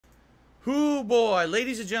Hoo boy,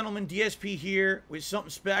 ladies and gentlemen, DSP here with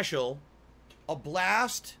something special. A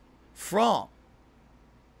blast from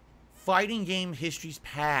fighting game history's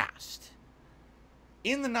past.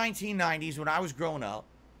 In the 1990s, when I was growing up,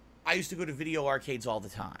 I used to go to video arcades all the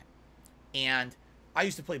time. And I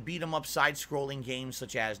used to play beat-em-up side-scrolling games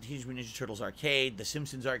such as Teenage Mutant Ninja Turtles arcade, The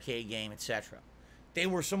Simpsons arcade game, etc. They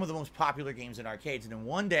were some of the most popular games in arcades. And then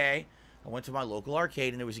one day, I went to my local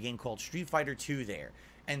arcade and there was a game called Street Fighter 2 there.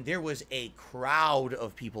 And there was a crowd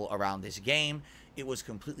of people around this game. It was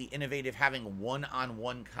completely innovative, having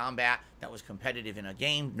one-on-one combat that was competitive in a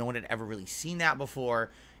game. No one had ever really seen that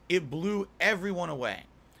before. It blew everyone away.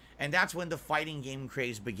 And that's when the fighting game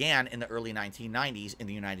craze began in the early 1990s in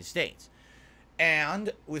the United States.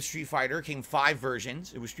 And with Street Fighter came 5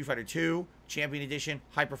 versions. It was Street Fighter 2, Champion Edition,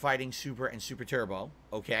 Hyper Fighting, Super, and Super Turbo.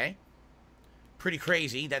 Okay? Pretty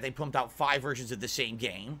crazy that they pumped out 5 versions of the same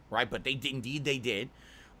game, right? But they did, indeed they did.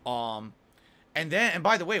 And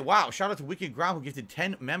by the way, wow, shout out to Wicked Grom who gifted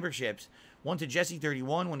 10 memberships. One to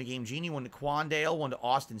Jesse31, one to Game Genie, one to Quandale, one to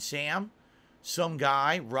Austin Sam, some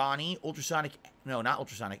guy, Ronnie, Ultrasonic, no, not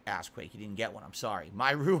Ultrasonic Assquake, he didn't get one, I'm sorry.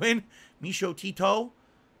 My Ruin, Misho Tito,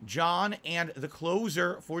 John, and the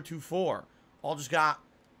Closer 424. All just got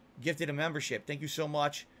gifted a membership. Thank you so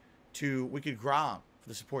much to Wicked Grom for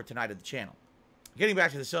the support tonight of the channel. Getting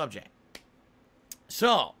back to the subject.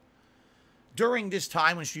 So, during this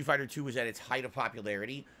time when Street Fighter 2 was at its height of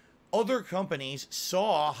popularity, other companies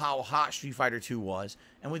saw how hot Street Fighter 2 was,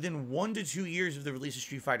 and within 1 to 2 years of the release of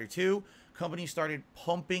Street Fighter 2, companies started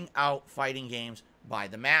pumping out fighting games by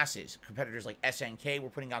the masses. Competitors like SNK were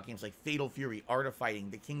putting out games like Fatal Fury, Art of Fighting,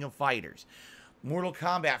 The King of Fighters. Mortal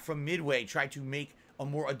Kombat from Midway tried to make a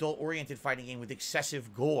more adult-oriented fighting game with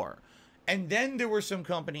excessive gore. And then there were some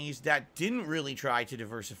companies that didn't really try to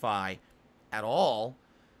diversify at all.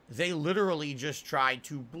 They literally just tried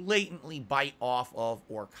to blatantly bite off of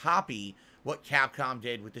or copy what Capcom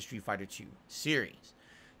did with the Street Fighter 2 series.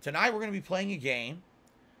 Tonight we're going to be playing a game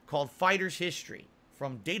called Fighter's History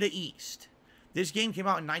from Data East. This game came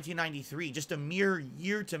out in 1993, just a mere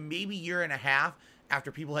year to maybe year and a half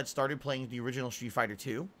after people had started playing the original Street Fighter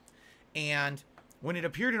 2. And when it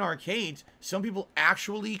appeared in arcades, some people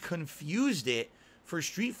actually confused it for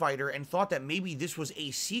Street Fighter and thought that maybe this was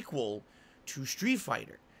a sequel to Street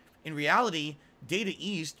Fighter. In reality, Data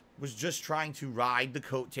East was just trying to ride the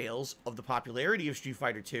coattails of the popularity of Street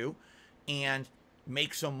Fighter 2 and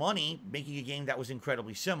make some money making a game that was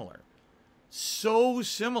incredibly similar. So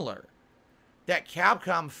similar that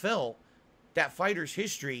Capcom felt that Fighter's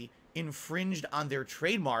History infringed on their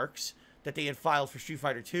trademarks that they had filed for Street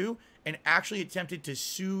Fighter 2 and actually attempted to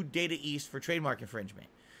sue Data East for trademark infringement.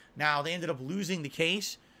 Now, they ended up losing the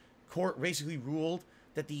case. Court basically ruled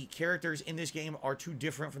that the characters in this game are too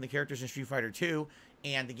different from the characters in Street Fighter 2,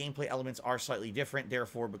 and the gameplay elements are slightly different.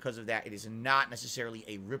 Therefore, because of that, it is not necessarily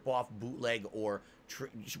a rip-off, bootleg, or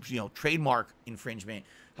trademark infringement.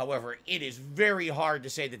 However, it is very hard to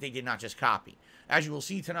say that they did not just copy. As you will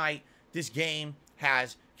see tonight, this game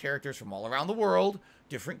has characters from all around the world,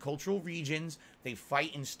 different cultural regions. They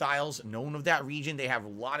fight in styles known of that region. They have a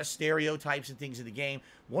lot of stereotypes and things in the game.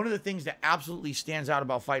 One of the things that absolutely stands out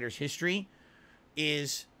about Fighter's History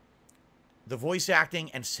is the voice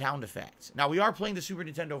acting and sound effects. Now, we are playing the Super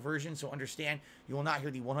Nintendo version, so understand you will not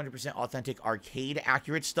hear the 100% authentic arcade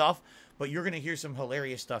accurate stuff, but you're going to hear some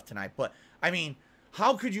hilarious stuff tonight. But, I mean,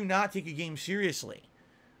 how could you not take a game seriously?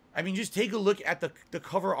 I mean, just take a look at the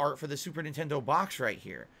cover art for the Super Nintendo box right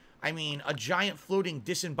here. I mean, a giant floating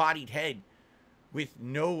disembodied head with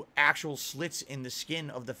no actual slits in the skin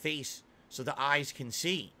of the face so the eyes can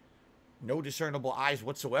see. No discernible eyes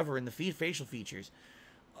whatsoever in the facial features.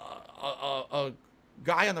 A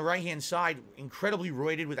guy on the right-hand side, incredibly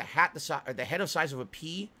roided with a hat the head the size of a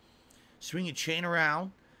pea, swinging a chain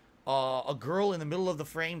around. A girl in the middle of the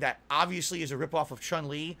frame that obviously is a ripoff of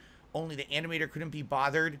Chun-Li, only the animator couldn't be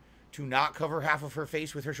bothered to not cover half of her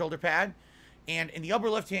face with her shoulder pad. And in the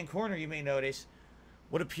upper left-hand corner, you may notice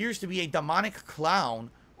what appears to be a demonic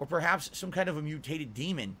clown, or perhaps some kind of a mutated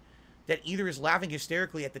demon, that either is laughing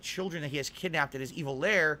hysterically at the children that he has kidnapped at his evil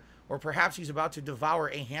lair, or perhaps he's about to devour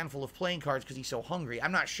a handful of playing cards because he's so hungry.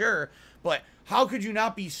 I'm not sure, but how could you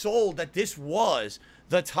not be sold that this was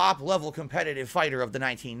the top-level competitive fighter of the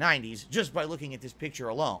 1990s just by looking at this picture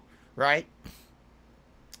alone, right?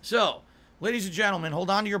 So, ladies and gentlemen, hold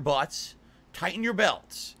on to your butts, tighten your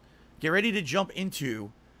belts, get ready to jump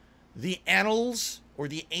into the annals, or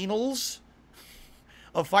the annals,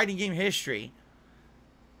 of fighting game history.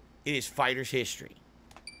 It is Fighter's History.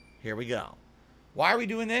 Here we go. Why are we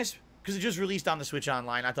doing this? Because it just released on the Switch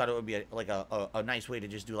Online. I thought it would be a nice way to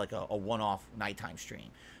just do like a one-off nighttime stream.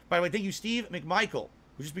 By the way, thank you, Steve McMichael,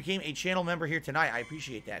 who just became a channel member here tonight. I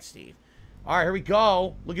appreciate that, Steve. All right, here we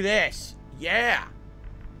go. Look at this. Yeah.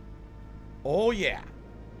 Oh, yeah.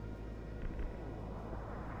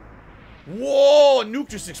 Whoa, a nuke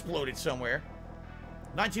just exploded somewhere.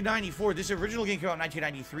 1994. This original game came out in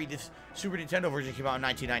 1993. This Super Nintendo version came out in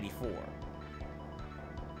 1994.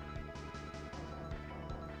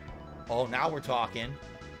 Oh, now we're talking.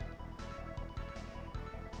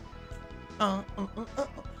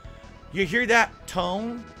 You hear that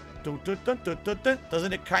tone?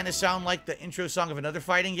 Doesn't it kind of sound like the intro song of another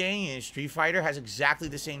fighting game? And Street Fighter has exactly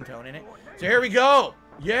the same tone in it. So here we go.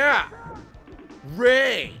 Yeah.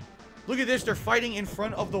 Ray. Look at this. They're fighting in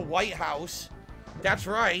front of the White House. That's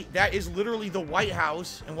right. That is literally the White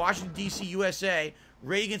House in Washington, D.C., USA.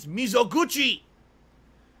 Ray against Mizoguchi.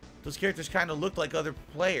 Those characters kind of look like other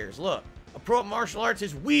players. Look. A pro at martial arts,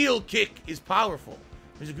 his wheel kick is powerful.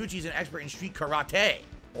 Mizoguchi is an expert in street karate.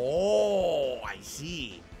 Oh, I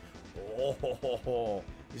see. Oh,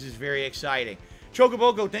 this is very exciting.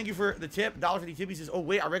 Chocoboko, thank you for the tip. $1.50 tip. He says, oh,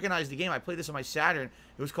 wait, I recognize the game. I played this on my Saturn.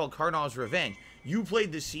 It was called Karnav's Revenge. You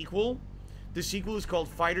played the sequel. The sequel is called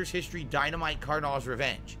Fighter's History Dynamite Karnav's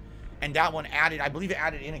Revenge. And that one added, I believe it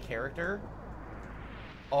added in a character.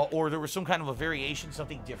 Or there was some kind of a variation,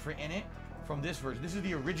 something different in it from this version. This is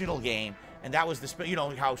the original game. And that was the, you know,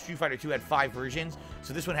 how Street Fighter 2 had 5 versions.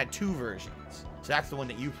 So this one had 2 versions. So that's the one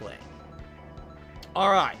that you play.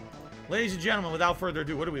 All right. Ladies and gentlemen, without further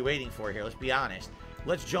ado, what are we waiting for here? Let's be honest.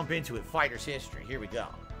 Let's jump into it. Fighter's History. Here we go.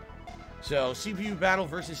 So, CPU battle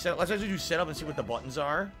versus setup. Let's actually do setup and see what the buttons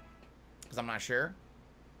are. Because I'm not sure.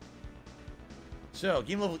 So,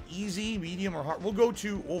 game level easy, medium, or hard. We'll go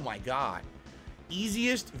to, oh my god.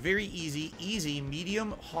 Easiest, very easy, easy,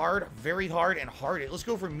 medium, hard, very hard, and hard. Let's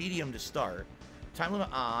go for medium to start. Time limit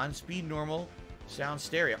on, speed normal, sound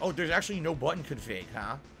stereo. Oh, there's actually no button config,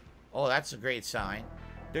 huh? Oh, that's a great sign.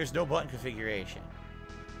 There's no button configuration.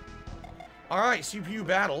 Alright, CPU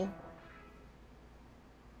battle.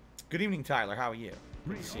 Good evening, Tyler. How are you?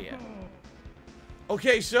 Good to see you.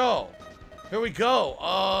 Okay, so, here we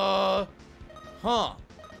go.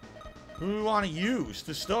 Who do we want to use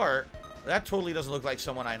to start? That totally doesn't look like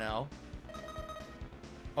someone I know.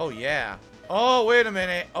 Oh, yeah. Oh, wait a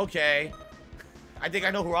minute. Okay. I think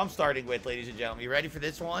I know who I'm starting with, ladies and gentlemen. You ready for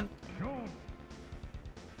this one?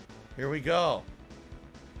 Here we go.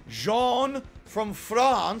 Jean from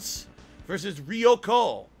France versus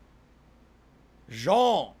Ryoko.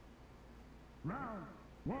 Jean.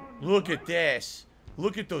 Look at this.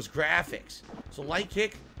 Look at those graphics. So light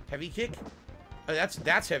kick, heavy kick. Oh,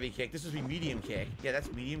 that's heavy kick. This would be medium kick. Yeah,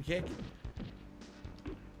 that's medium kick.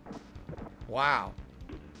 Wow.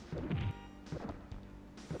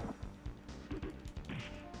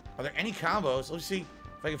 Are there any combos? Let's see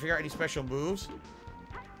if I can figure out any special moves.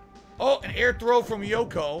 Oh, an air throw from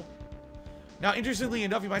Yoko. Now, interestingly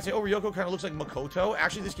enough, you might say, oh, Ryoko kind of looks like Makoto.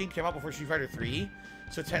 Actually, this game came out before Street Fighter 3.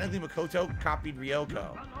 So technically, Makoto copied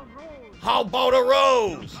Ryoko. How about a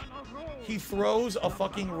rose? He throws a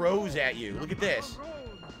fucking rose at you. Look at this.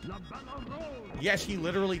 Yes, he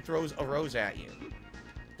literally throws a rose at you.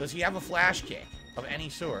 Does he have a flash kick of any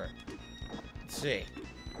sort? Let's see.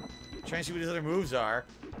 Trying to see what his other moves are.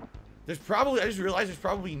 There's probably, I just realized there's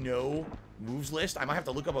probably no moves list. I might have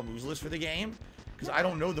to look up a moves list for the game, because I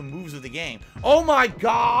don't know the moves of the game. Oh my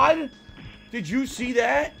god! Did you see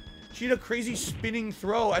that? She had a crazy spinning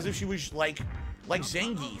throw as if she was like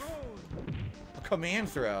Zangief. A command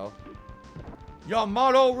throw.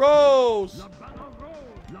 Yamato Rose!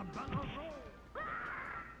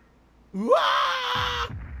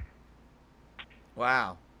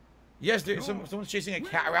 Wow. Yes, there's someone's chasing a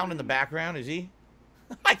cat around in the background, is he?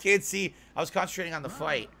 I can't see. I was concentrating on the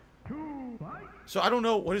fight. So I don't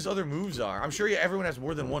know what his other moves are. I'm sure everyone has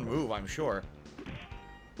more than one move, I'm sure.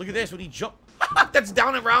 Look at this, when he jump. That's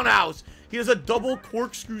down at Roundhouse. He does a double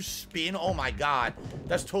corkscrew spin. Oh my god.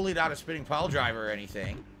 That's totally not a spinning pile driver or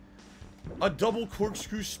anything. A double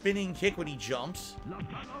corkscrew spinning kick when he jumps.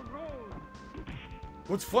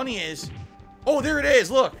 What's funny is, oh, there it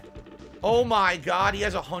is, look. Oh my god, he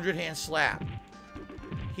has a 100-hand slap.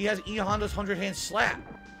 He has E Honda's 100-hand slap.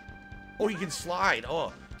 Oh, he can slide.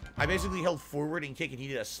 Oh, I basically held forward and kick and he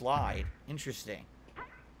did a slide. Interesting.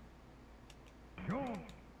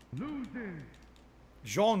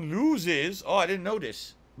 Jean loses. Oh, I didn't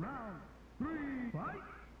notice. Round 3, fight.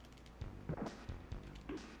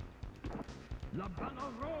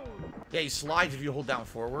 Yeah, he slides if you hold down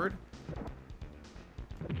forward.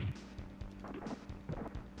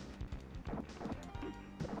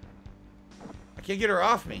 I can't get her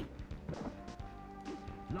off me.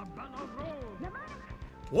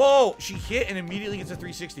 Whoa! She hit and immediately gets a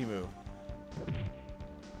 360 move.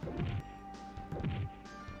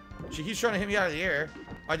 She keeps trying to hit me out of the air.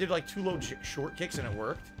 I did like 2 low short kicks and it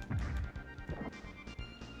worked.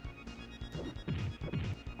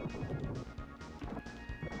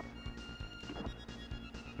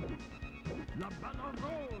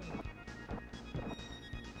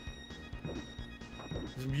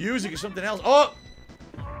 This music is something else. Oh!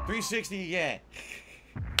 360 again.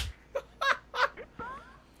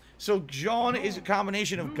 So John is a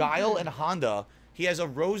combination of Guile and Honda. He has a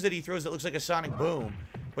rose that he throws that looks like a sonic boom.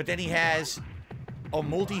 But then he has a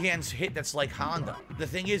multi-hand hit that's like Honda. The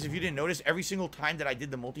thing is, if you didn't notice, every single time that I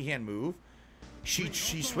did the multi-hand move, she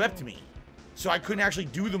swept me. So I couldn't actually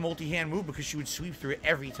do the multi-hand move because she would sweep through it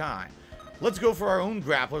every time. Let's go for our own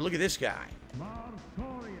grappler. Look at this guy.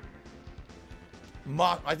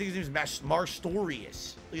 I think his name is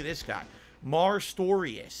Marstorius. Look at this guy.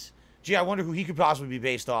 Marstorius. Gee, I wonder who he could possibly be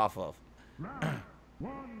based off of.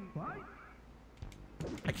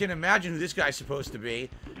 I can't imagine who this guy's supposed to be.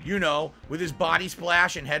 You know, with his body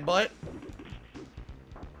splash and headbutt.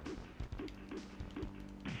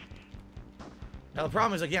 Now, the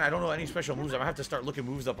problem is, again, I don't know any special moves. I'm going to have to start looking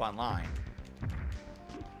moves up online.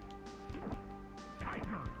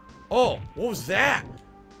 Oh, what was that?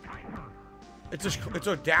 It's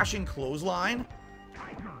a dashing clothesline.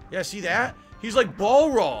 Yeah, see that? He's like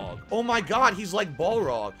Balrog. Oh my god, he's like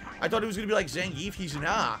Balrog. I thought he was going to be like Zangief. He's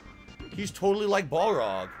not. He's totally like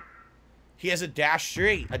Balrog. He has a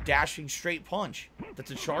dashing straight punch.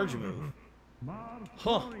 That's a charge move.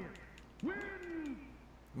 Huh.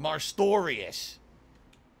 Marstorius.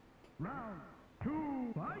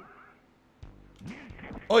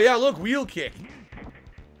 Oh yeah, look, wheel kick.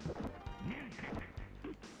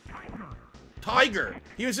 Tiger.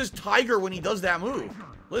 He even says tiger when he does that move.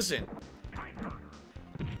 Listen.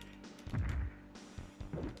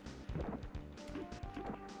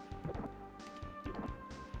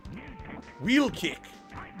 Wheel kick.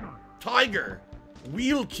 Tiger.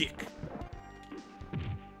 Wheel kick.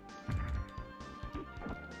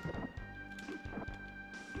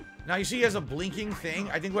 Now you see he has a blinking thing.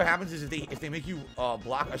 I think what happens is if they make you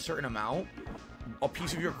block a certain amount, a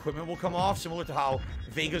piece of your equipment will come off, similar to how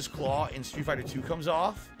Vega's claw in Street Fighter 2 comes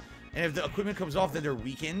off. And if the equipment comes off, then they're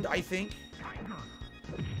weakened, I think.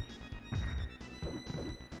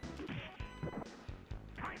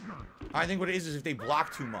 I think what it is if they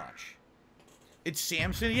block too much. It's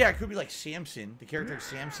Samson? Yeah, it could be like Samson. The character is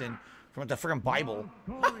Samson from the friggin' Bible.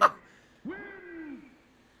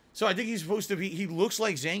 So I think he's supposed to be... He looks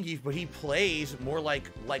like Zangief, but he plays more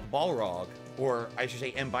like Balrog. Or, I should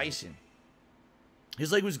say, M. Bison.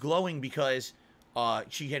 His leg was glowing because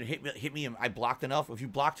she had hit me and I blocked enough. If you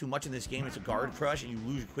block too much in this game, it's a guard crush and you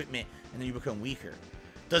lose equipment and then you become weaker.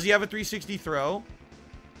 Does he have a 360 throw?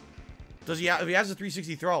 If he has a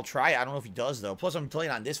 360 throw, I'll try it. I don't know if he does, though. Plus, I'm telling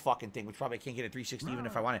you on this fucking thing, which probably can't get a 360 even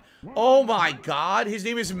if I want it. Oh, my God. His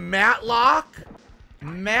name is Matlock?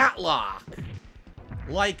 Matlock.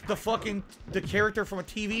 Like the character from a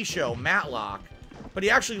TV show, Matlock. But he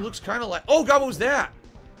actually looks kind of like... Oh, God, what was that?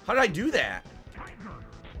 How did I do that?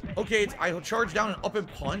 Okay, I charge down and up and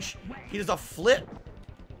punch. He does a flip.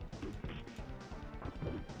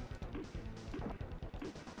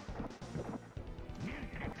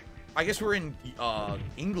 I guess we're in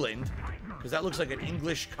England, because that looks like an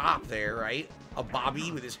English cop there, right? A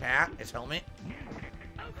Bobby with his hat, his helmet.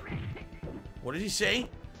 What did he say?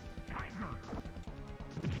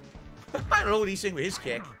 I don't know what he's saying with his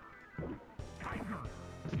kick.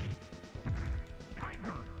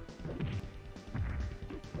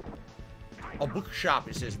 A bookshop,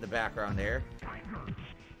 it says in the background there.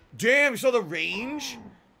 Damn, you saw the range?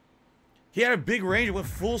 He had a big range. It went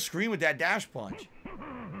full screen with that dash punch.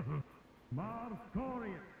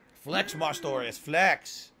 Flex, Marstorius,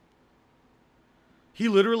 flex. He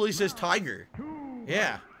literally says tiger.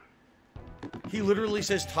 Yeah. He literally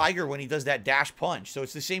says tiger when he does that dash punch. So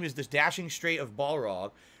it's the same as this dashing straight of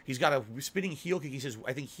Balrog. He's got a spinning heel kick. He says,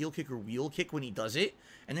 I think heel kick or wheel kick when he does it.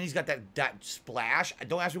 And then he's got that splash.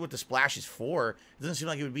 Don't ask me what the splash is for. It doesn't seem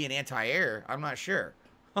like it would be an anti-air. I'm not sure.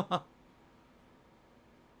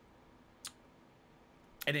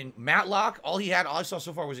 And then Matlock, all I saw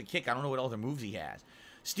so far was a kick. I don't know what other moves he has.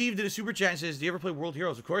 Steve did a super chat and says, do you ever play World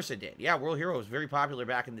Heroes? Of course I did. Yeah, World Heroes was very popular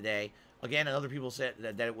back in the day. Again, and other people said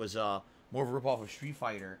that it was more of a ripoff of Street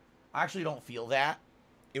Fighter. I actually don't feel that.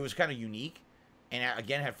 It was kind of unique. And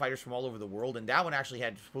again, had fighters from all over the world. And that one actually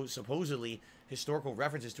had supposedly historical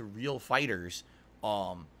references to real fighters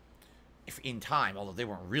if in time, although they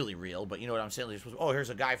weren't really real, but you know what I'm saying? They're supposed to, oh, here's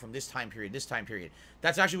a guy from this time period, this time period.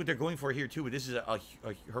 That's actually what they're going for here, too, but this is a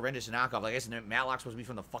horrendous knockoff. Like I said, Matlock's supposed to be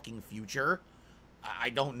from the fucking future.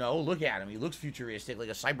 I don't know. Look at him. He looks futuristic, like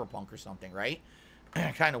a cyberpunk or something, right?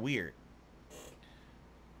 Kind of weird.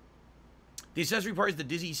 The accessory part is the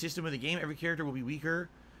dizzy system of the game. Every character will be weaker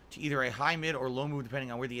to either a high, mid, or low move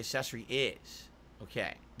depending on where the accessory is.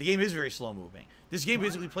 Okay. The game is very slow moving. This game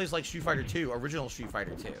basically plays like Street Fighter 2, original Street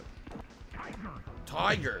Fighter 2.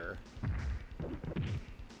 Tiger.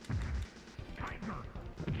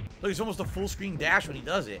 Look, it's almost a full screen dash when he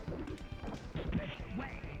does it.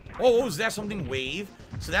 Oh, is that something wave?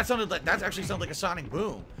 So that sounded like, that actually sounded like a sonic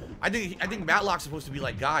boom. I think Matlock's supposed to be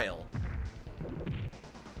like Guile.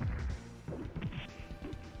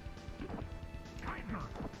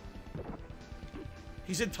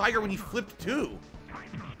 He said tiger when he flipped too.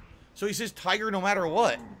 So he says tiger no matter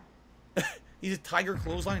what. He says tiger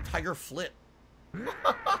clothesline and tiger flip.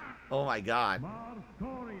 Oh my god.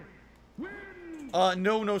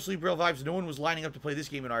 No Sleep Rail vibes. No one was lining up to play this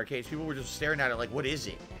game in arcades. People were just staring at it like, what is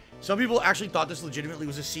it? Some people actually thought this legitimately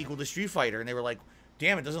was a sequel to Street Fighter, and they were like,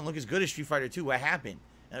 damn, it doesn't look as good as Street Fighter 2. What happened?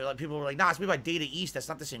 And like, people were like, nah, it's made by Data East. That's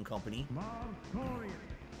not the same company.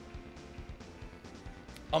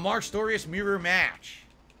 A Mark Storius mirror match.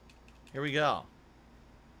 Here we go.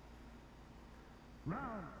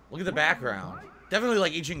 Look at the background. Definitely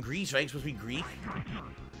like ancient Greece, right? It's supposed to be Greek.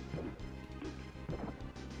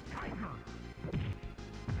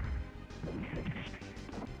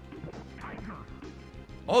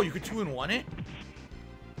 Oh, you could 2-in-1 it?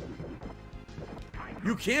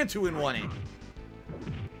 You can 2-in-1 it.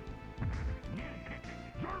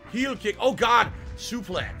 Heel kick. Oh, God.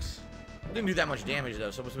 Suplex. Didn't do that much damage,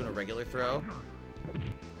 though. So it must have been a regular throw.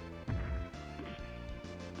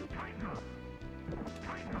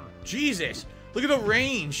 Jesus. Look at the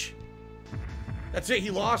range. That's it. He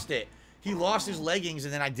lost it. He lost his leggings,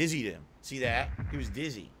 and then I dizzied him. See that? He was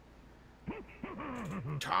dizzy.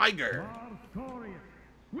 Tiger.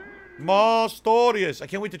 Mastorius. I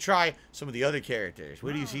can't wait to try some of the other characters.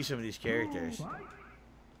 Where do you see some of these characters?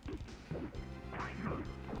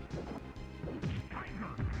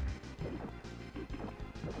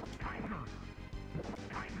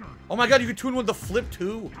 Oh my god, you could 2-in-1 the flip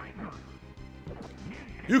too.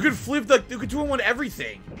 You could flip the, you could 2-in-1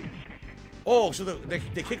 everything. Oh, so the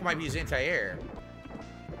kick might be his anti-air.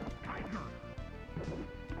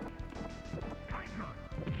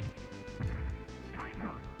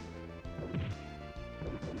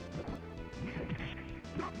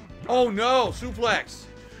 Oh no, suplex.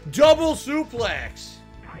 Double suplex.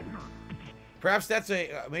 Perhaps that's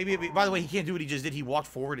a, maybe, by the way, he can't do what he just did. He walked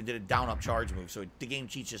forward and did a down-up charge move, so the game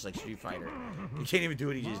cheats just like Street Fighter. He can't even do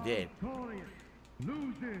what he just did.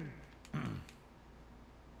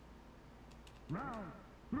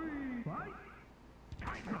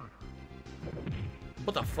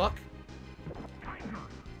 What the fuck?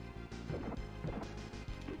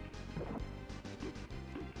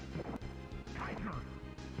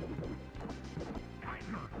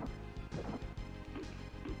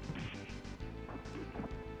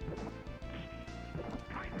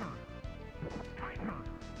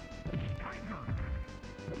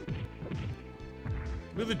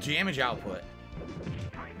 Look at the damage output.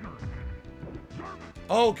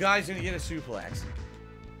 Oh, guy's gonna get a suplex.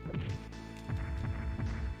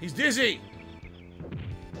 He's dizzy.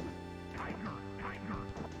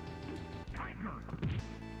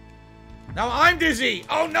 Now I'm dizzy.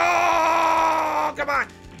 Oh no! Come on.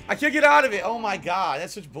 I can't get out of it. Oh my god,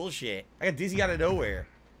 that's such bullshit. I got dizzy out of nowhere.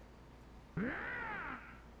 I'm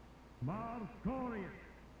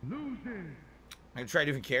gonna try a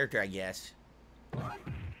different character, I guess. What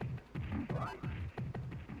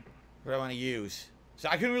do I want to use? So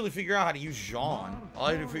I couldn't really figure out how to use Jean. All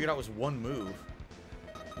I figured out was one move.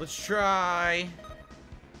 Let's try...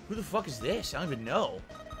 Who the fuck is this? I don't even know.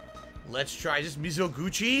 Let's try... Is this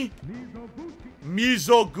Mizoguchi?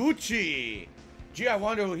 Mizoguchi! Gee, I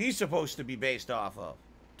wonder who he's supposed to be based off of.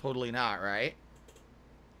 Totally not, right?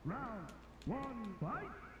 Round 1, fight!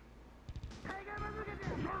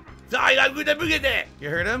 You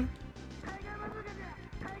heard him?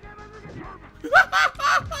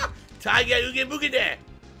 Tiger, you get boogie there.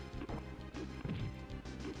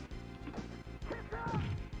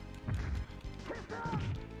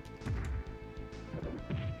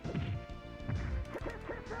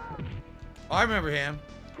 Oh, I remember him.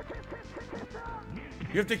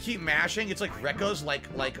 You have to keep mashing. It's like Rekka's, like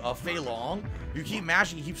a Fei Long. You keep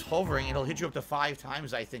mashing, he keeps hovering, and it'll hit you up to 5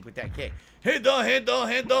 times, I think, with that kick. Hit on, hit on,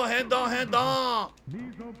 hit on, hit on, hit on.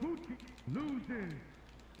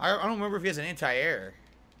 I don't remember if he has an anti-air.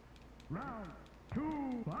 Round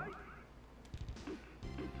 2, fight.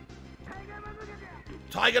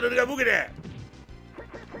 Tiger, look at that.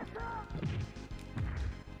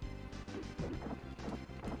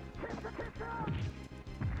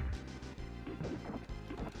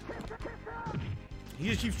 He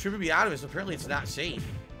just keeps tripping me out of it, so apparently it's not safe.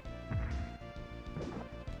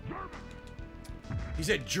 He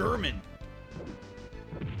said German.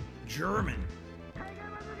 German.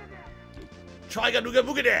 Tiger,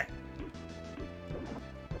 look at that.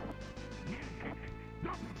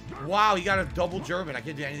 Wow, he got a double German. I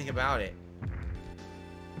can't do anything about it.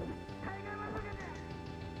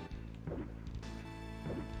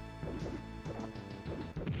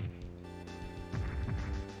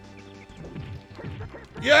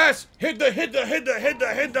 Yes! Hit the. Oh!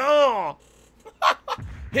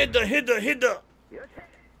 hit the.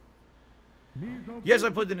 Yes,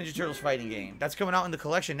 I played the Ninja Turtles fighting game. That's coming out in the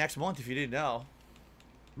collection next month if you didn't know.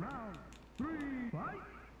 Round 3, fight.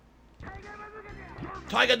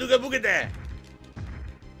 Tiger, look at that.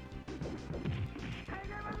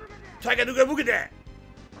 Tiger, look at that.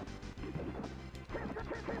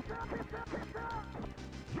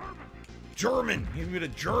 German. He's with a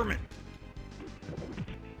German.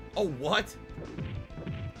 Oh, what?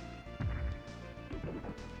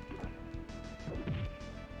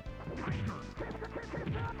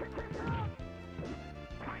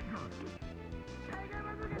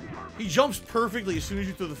 He jumps perfectly as soon as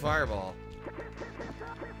you throw the fireball.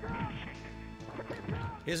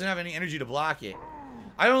 He doesn't have any energy to block it.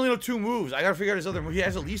 I only know 2 moves. I gotta figure out his other move. He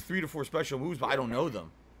has at least 3 to 4 special moves, but I don't know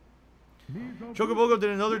them. Chocobogo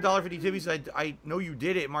did another $1.50 tip. He said, I know you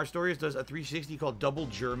did it. Marstorius does a 360 called Double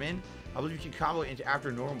German. I believe you can combo it into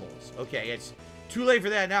after normals. Okay, it's too late for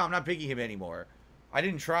that now. I'm not picking him anymore. I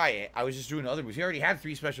didn't try it. I was just doing other moves. He already had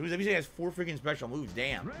 3 special moves. That means he has 4 freaking special moves.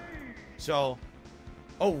 Damn. So,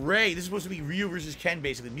 oh, Ray. This is supposed to be Ryu versus Ken,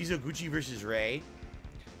 basically. Mizoguchi versus Ray.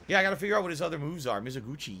 Yeah, I gotta figure out what his other moves are.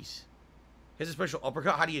 Mizoguchi's. He has a special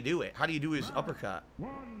uppercut. How do you do it? How do you do his uppercut?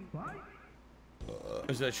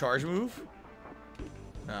 Is it a charge move?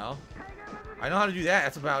 No. I know how to do that.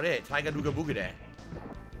 That's about it. Taiga Duga Bugade.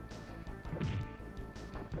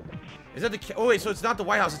 Is that the... Oh, wait. So it's not the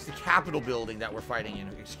White House. It's the Capitol building that we're fighting in.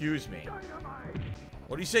 Excuse me.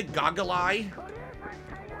 What do you say? Gagalai?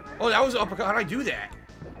 Oh, that was an uppercut. How did I do that?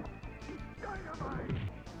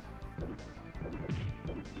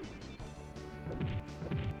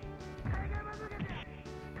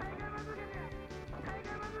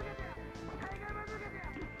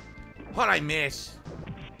 How'd I miss?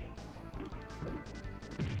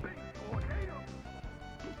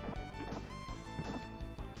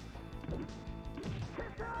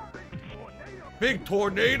 Big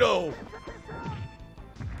tornado!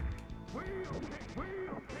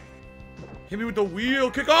 Hit me with the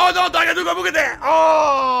wheel kick. Oh, no, look at that!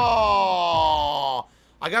 Oh!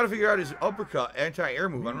 I gotta figure out his uppercut, anti-air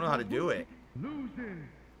move. I don't know how to do it.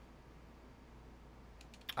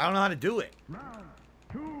 I don't know how to do it.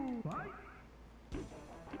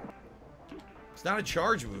 It's not a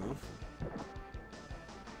charge move.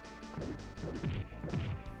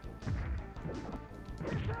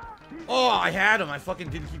 Oh, I had him. I fucking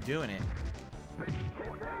didn't keep doing it.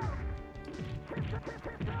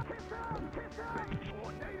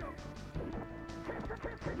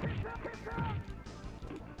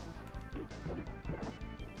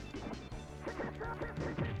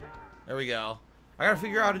 There we go. I gotta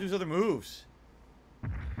figure out how to do these other moves.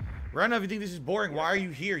 Right now, if you think this is boring, why are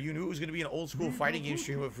you here? You knew it was going to be an old-school fighting game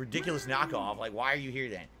stream with ridiculous knockoff. Like, why are you here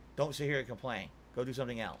then? Don't sit here and complain. Go do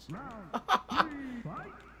something else.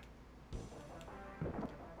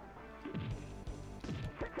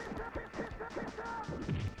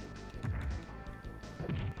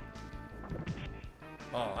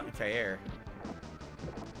 Oh, anti-air.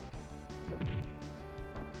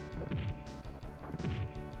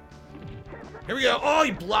 Here we go. Oh,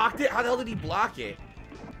 he blocked it? How the hell did he block it?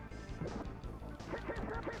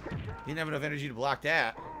 He didn't have enough energy to block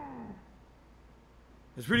that.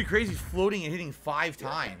 It's pretty crazy floating and hitting 5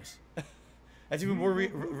 times. That's even more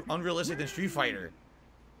unrealistic than Street Fighter.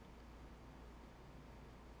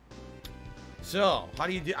 So, how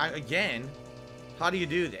do you do... again, how do you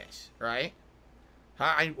do this, right?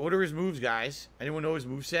 What are his moves, guys? Anyone know his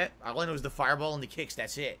moveset? All I know is the fireball and the kicks.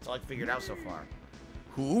 That's it. That's all I figured out so far.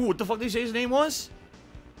 Who? What the fuck did he say his name was?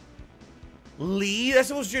 Lee? That's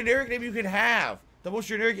the most generic name you can have. The most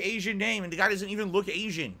generic Asian name, and the guy doesn't even look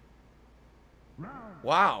Asian.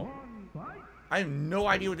 Wow. I have no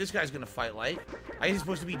idea what this guy's gonna fight like. I think he's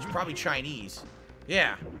supposed to be probably Chinese.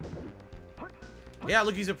 Yeah. Yeah,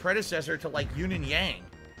 look, he's a predecessor to, like, Yun and Yang.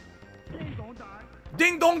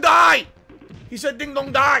 Ding dong die! He said ding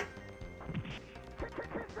dong die!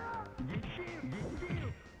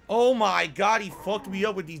 Oh my god, he fucked me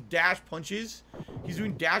up with these dash punches. He's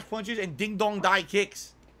doing dash punches and ding dong die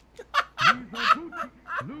kicks.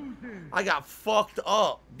 I got fucked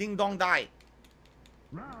up. Ding dong die.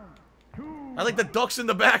 I like the ducks in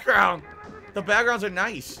the background. The backgrounds are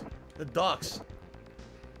nice. The ducks.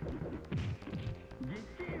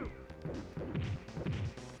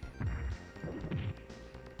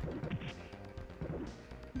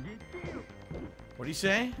 What do you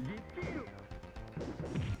say?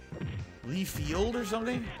 Leaf field or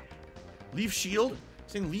something? Leaf shield?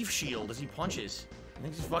 He's saying leaf shield as he punches. I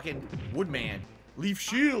think he's fucking Woodman. Leaf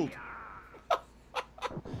shield.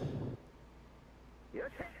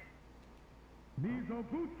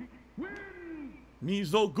 Mizoguchi wins!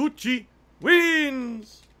 Mizoguchi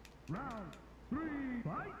wins! Round 3,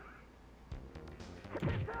 fight!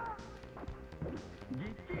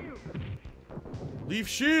 Leaf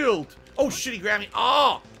shield! Oh shit, he grabbed me.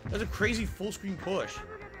 Oh! That's a crazy full screen push.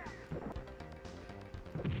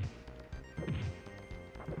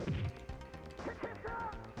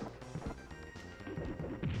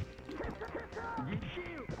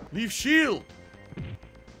 Leaf shield!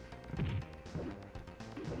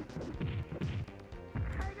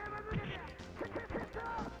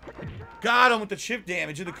 Got him with the chip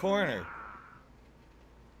damage in the corner.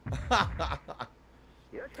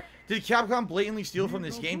 Did Capcom blatantly steal from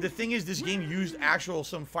this game? The thing is, this game used actual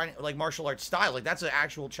like martial arts style. Like that's an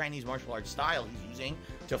actual Chinese martial arts style he's using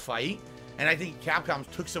to fight. And I think Capcom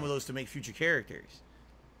took some of those to make future characters.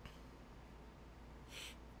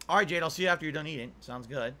 All right, Jade, I'll see you after you're done eating. Sounds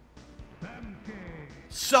good.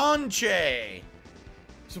 Sanche.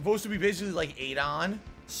 Supposed to be basically like Adon.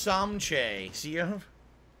 Samche. See him?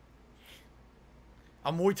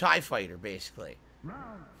 A Muay Thai fighter, basically.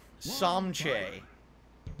 Samche.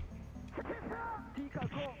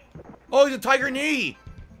 Oh, he's a Tiger Knee!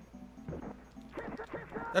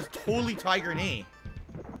 That's totally Tiger Knee.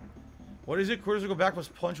 What is it? Quarters will go back plus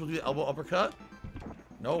punch will do the elbow uppercut?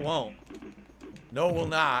 No, it won't. No, it will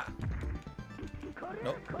not.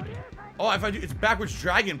 Nope. Oh, if I do, it's backwards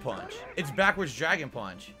dragon punch. It's backwards dragon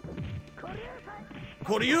punch.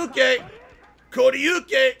 Koryuke!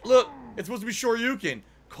 Koryuke! Look, it's supposed to be Shoryuken.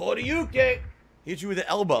 Koryuke! Hit you with the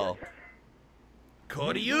elbow.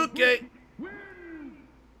 Koryuke!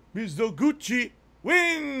 Mizoguchi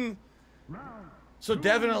win! So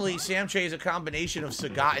definitely Samche is a combination of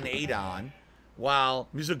Sagat and Adon, while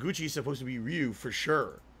Mizoguchi is supposed to be Ryu for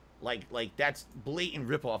sure. Like that's blatant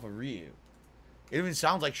ripoff of Ryu. It even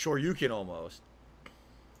sounds like Shoryuken almost.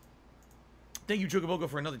 Thank you, Chocobogo,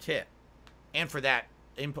 for another tip. And for that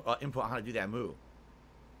input on how to do that move.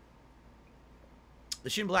 The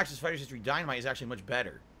Shin Black's Fighter's History Dynamite is actually much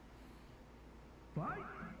better.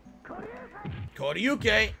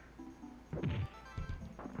 Koryuke!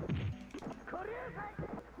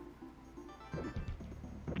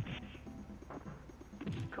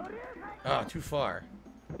 Oh, too far.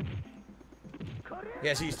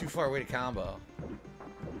 Yeah, see, he's too far away to combo.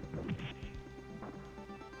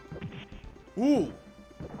 Ooh!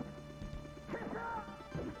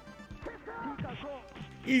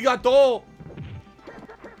 Igato!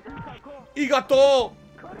 Igato!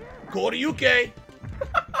 Koryuke!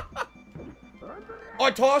 Oh,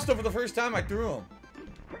 I tossed him for the first time I threw him.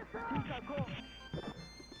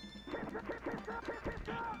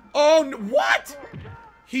 Oh, what?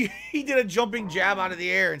 He did a jumping jab out of the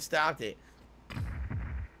air and stopped it.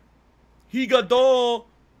 Higato!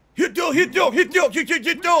 Hito, hito, hito, hito,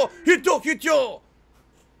 hito, hito, hito.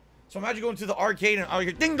 So imagine going to the arcade and I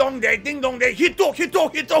hear ding dong day, hito, hito,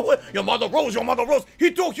 hito. Your mother rose,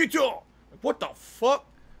 hito, hito. What the fuck?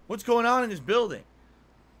 What's going on in this building?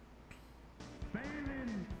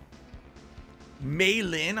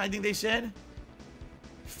 Meilin, I think they said.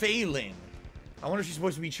 Phelan. I wonder if she's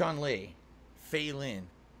supposed to be Chun-Li. Phelan.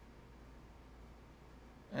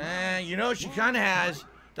 You know, she kind of has...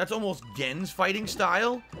 That's almost Gen's fighting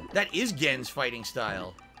style. That is Gen's fighting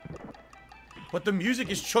style. But the music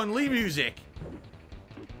is Chun-Li music.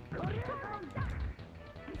 What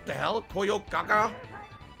the hell? Koyo Kaka?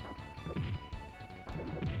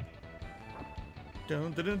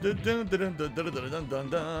 Dun dun dun dun dun dun dun dun dun dun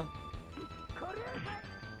dun.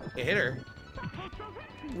 It hit her.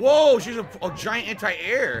 Whoa, she's a giant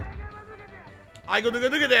anti-air. I go look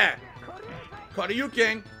at that.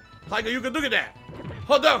 Koryuken. I go, you can look at that.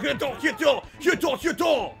 Hold on, hito, hito, hito,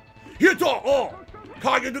 hito, hito. Oh,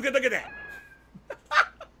 Kage, look at that.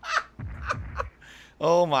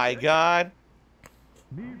 Oh my god.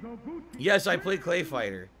 Yes, I play Clay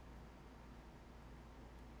Fighter.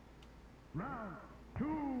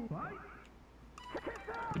 two, fight.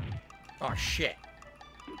 Oh, shit.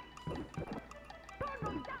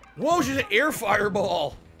 Whoa, she's an air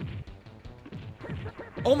fireball.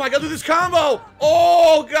 Oh my god, look at this combo.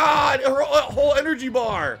 Oh god, her whole energy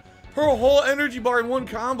bar. Her whole energy bar in one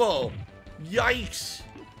combo. Yikes.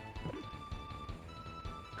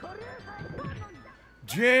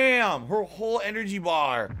 Damn, her whole energy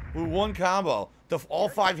bar with one combo. All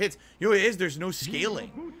 5 hits. You know what it is? There's no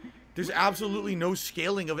scaling. There's absolutely no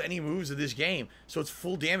scaling of any moves of this game. So it's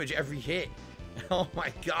full damage every hit. Oh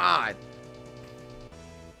my god.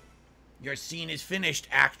 Your scene is finished,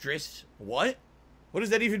 actress. What? What does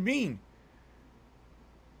that even mean?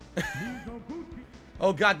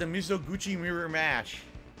 Oh god, the Mizoguchi mirror match.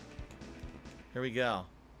 Here we go.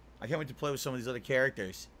 I can't wait to play with some of these other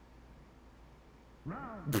characters.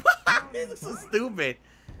 This is so stupid.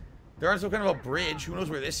 They're on some kind of a bridge. Who knows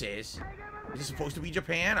where this is? Is this supposed to be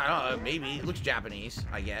Japan? I don't know. Maybe. It looks Japanese,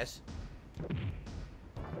 I guess.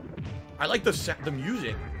 I like the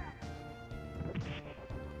music.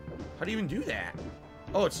 How do you even do that?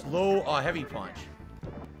 Oh, it's low, heavy punch.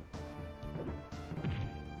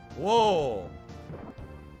 Whoa.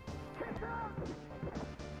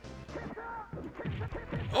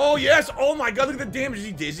 Oh, yes. Oh, my God. Look at the damage. Is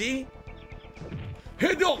he dizzy?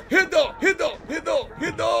 Hiddo.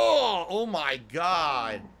 Oh, my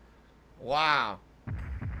God. Wow.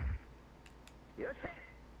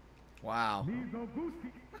 Wow.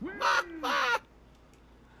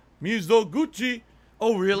 Mizoguchi.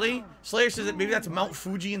 Oh, really? Slayer says that maybe that's Mount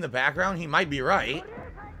Fuji in the background. He might be right.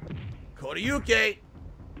 Koryuke.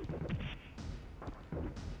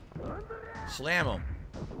 Slam him.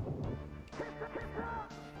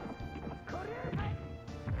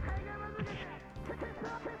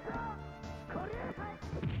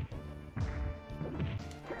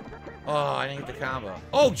 Oh, I didn't get the combo.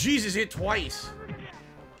 Oh, Jesus, hit twice.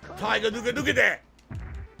 Tiger, look at that.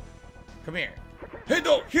 Come here.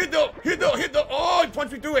 Hiddo. Oh, he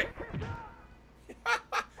punched me through it.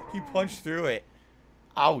 He punched through it.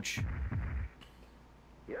 Ouch.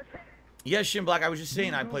 Yes, Shin Black, I was just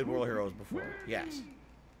saying I played World Heroes before. Yes.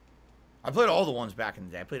 I played all the ones back in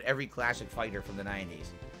the day. I played every classic fighter from the 90s.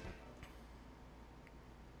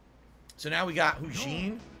 So now we got who?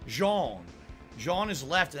 Jean? Jean is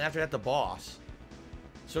left, and after that, the boss.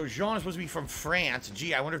 So Jean is supposed to be from France.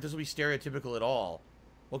 Gee, I wonder if this will be stereotypical at all.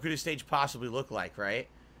 What could his stage possibly look like, right?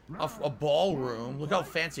 A ballroom. Look how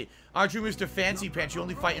fancy. Aren't you Mr. Fancy Pants? You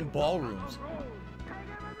only fight in ballrooms.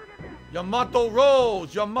 Yamato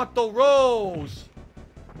Rose! Yamato Rose!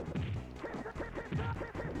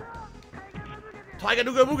 Tiger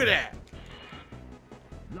Nuga Bugada!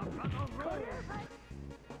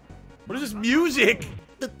 What is this music?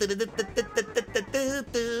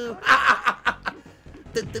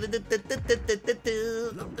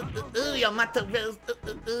 Yamato Rose.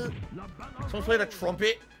 Someone play the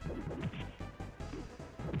trumpet.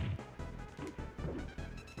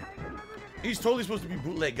 He's totally supposed to be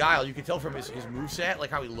bootleg Guile. You can tell from his moveset, like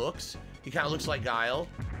how he looks. He kind of looks like Guile.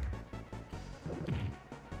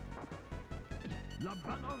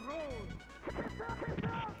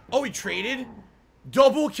 Oh, he traded?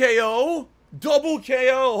 Double KO? Double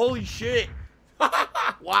KO! Holy shit!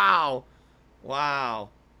 Wow. Wow.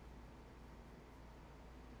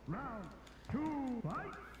 Round 2, fight.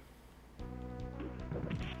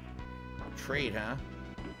 Trade, huh?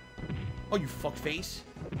 Oh, you fuckface.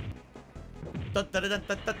 Da da da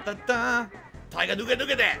da da da da. Tiger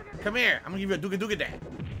Duga that. Come here. I'm gonna give you a Duga that.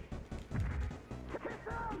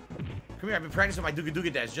 Come here. I've been practicing my Duga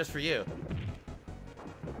dash just for you.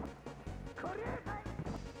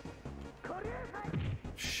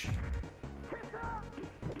 Shh.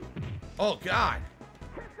 Oh God.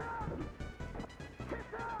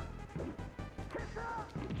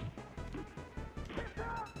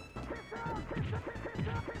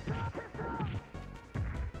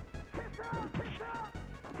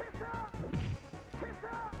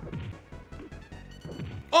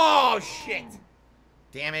 Oh, shit!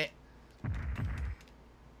 Damn it.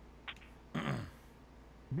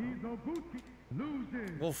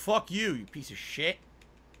 Well, fuck you, you piece of shit.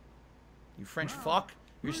 You French fuck.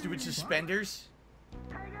 Your stupid suspenders.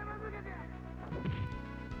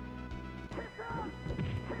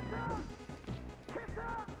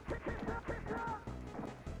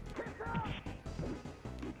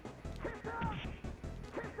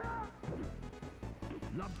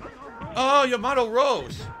 Oh, Yamato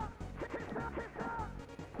Rose.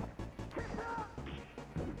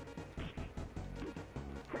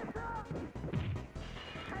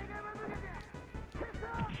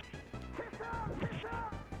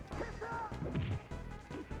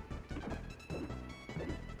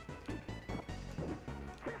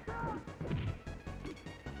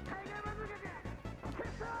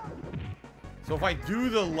 So if I do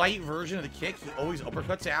the light version of the kick, he always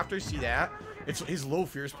uppercuts after. See that? It's his low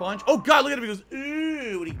fierce punch. Oh god, look at him. He goes,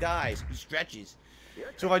 ooh, when he dies. He stretches.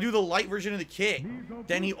 So if I do the light version of the kick,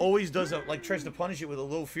 then he always does like tries to punish it with a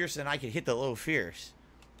low fierce, and I can hit the low fierce.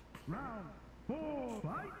 Round 4,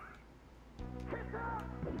 fight.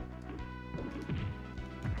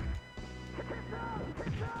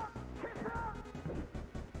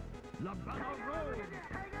 La battle roll.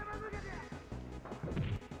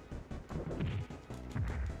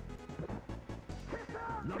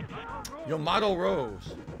 Yamato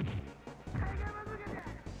Rose.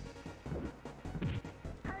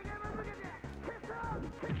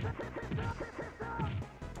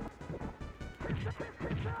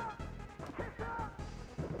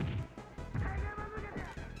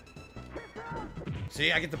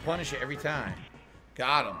 See, I get to punish it every time.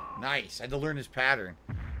 Got him. Nice. I had to learn his pattern.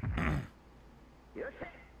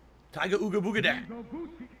 Tiger Ooga Booga Da.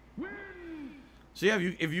 So yeah,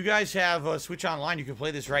 if you guys have Switch Online, you can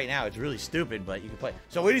play this right now. It's really stupid, but you can play.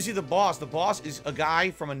 So wait to see the boss. The boss is a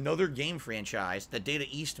guy from another game franchise that Data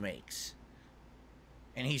East makes.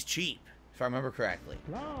 And he's cheap, if I remember correctly.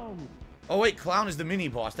 Clown. Oh wait, Clown is the mini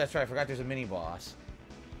boss. That's right, I forgot there's a mini boss.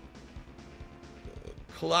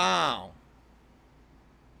 Clown.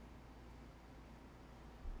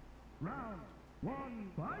 Round 1,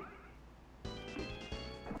 fight.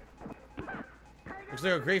 Looks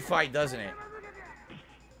like a great fight, doesn't it?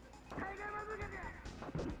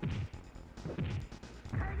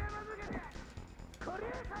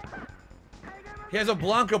 He has a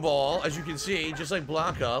Blanca ball, as you can see, just like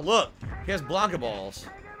Blanca. Look, he has Blanca balls.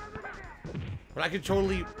 But I could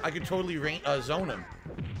totally zone him.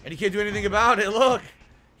 And he can't do anything about it, look!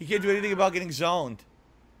 He can't do anything about getting zoned.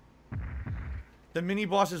 The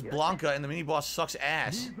mini-boss is Blanca, and the mini-boss sucks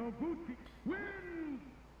ass.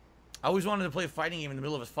 I always wanted to play a fighting game in the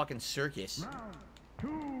middle of a fucking circus. Round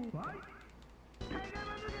 2, fight.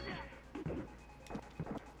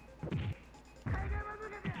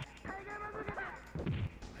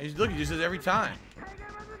 Look, he just does it every time.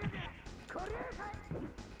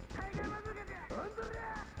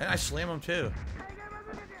 And I slam him too.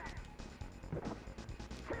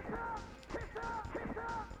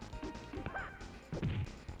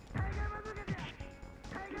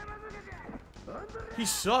 He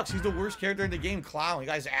sucks. He's the worst character in the game. Clown. The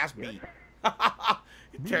guy's ass beat.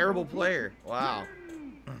 Terrible player. Wow.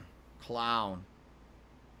 Clown.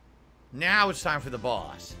 Now it's time for the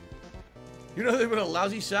boss. You know, they were a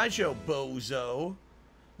lousy sideshow, bozo.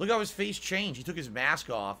 Look how his face changed. He took his mask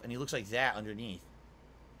off, and he looks like that underneath.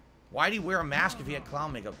 Why'd he wear a mask if he had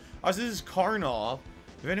clown makeup? Oh, so this is Karnov.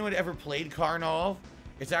 If anyone ever played Karnov,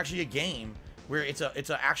 it's actually a game where it's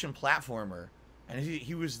an action platformer. And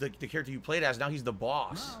he was the character you played as. Now he's the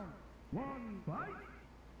boss. Round 1, fight.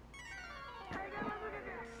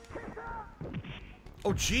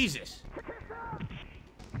 Oh, Jesus.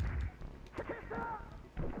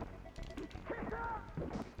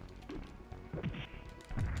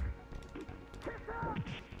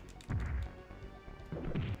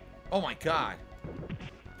 Oh my god.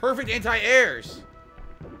 Perfect anti-airs.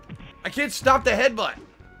 I can't stop the headbutt.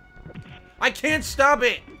 I can't stop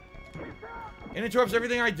it. It interrupts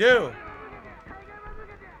everything I do.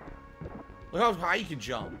 Look how high he can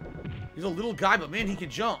jump. He's a little guy, but man, he can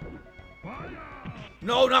jump.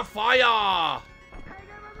 No, not fire. I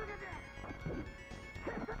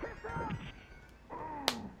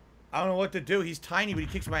don't know what to do. He's tiny, but he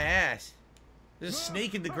kicks my ass. There's a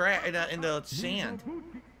snake in the in the sand.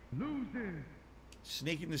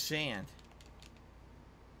 Snake in the sand.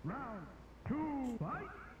 Round 2, fight.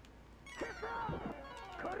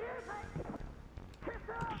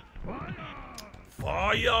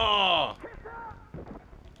 Fire!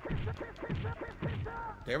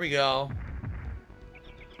 There we go.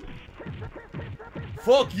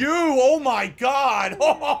 Fuck you! Oh my god!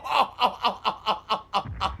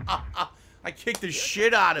 I kicked the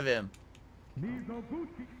shit out of him.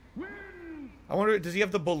 I wonder, does he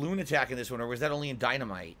have the balloon attack in this one, or was that only in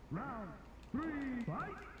Dynamite? Round 3, fight.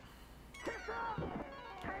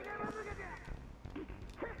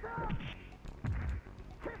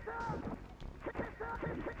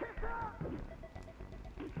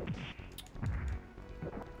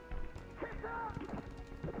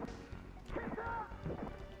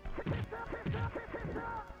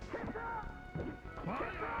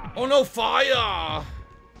 Oh no, fire!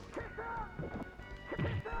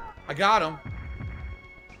 I got him.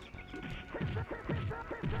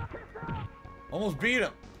 Almost beat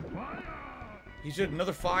him. He should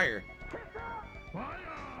another fire.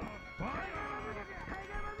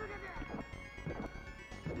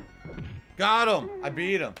 Got him. I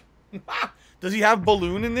beat him. Does he have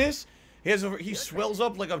balloon in this? He swells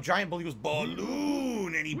up like a giant balloon. He goes,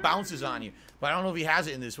 balloon, and he bounces on you. But I don't know if he has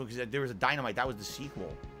it in this one because there was a dynamite. That was the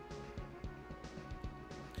sequel.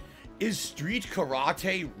 Is street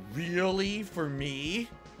karate really for me?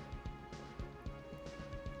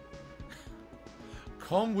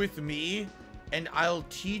 Come with me and I'll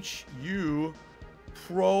teach you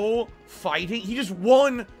pro fighting. He just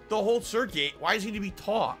won the whole circuit. Why does he need to be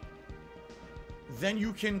taught? Then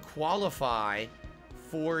you can qualify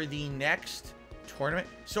for the next tournament.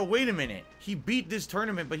 So wait a minute. He beat this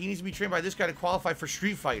tournament, but he needs to be trained by this guy to qualify for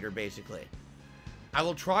Street Fighter, basically. I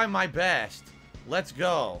will try my best. Let's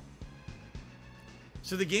go.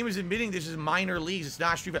 So the game is admitting this is minor leagues. It's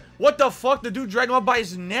not Street Fighter. What the fuck? The dude dragged him up by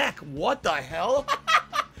his neck. What the hell?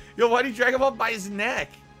 Yo, why did he drag him up by his neck?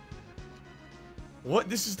 What?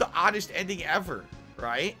 This is the oddest ending ever,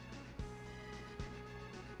 right?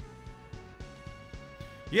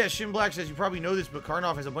 Yeah, Shin Black says, you probably know this, but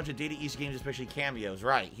Karnov has a bunch of Data East games, especially cameos.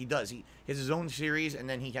 Right, he does. He has his own series, and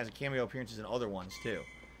then he has cameo appearances in other ones, too.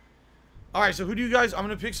 All right, so who do you guys... I'm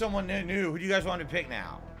going to pick someone new. Who do you guys want to pick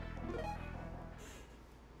now?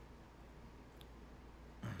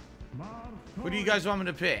 Who do you guys want me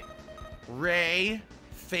to pick? Ray,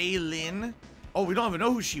 Fei Lin. Oh, we don't even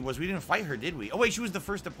know who she was. We didn't fight her, did we? Oh, wait, she was the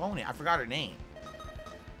first opponent. I forgot her name.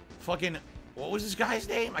 Fucking... What was this guy's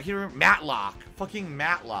name? I can't remember. Matlock. Fucking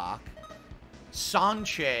Matlock.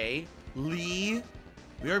 Sanche. Lee.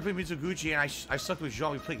 We already played Mitsuguchi, and I sucked with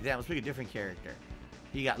Jean. We played them. Let's pick a different character.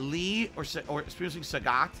 You got Lee or seriously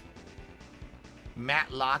Sagat.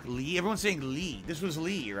 Matlock. Lee. Everyone's saying Lee. This was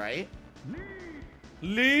Lee, right?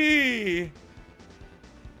 Lee.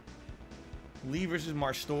 Lee versus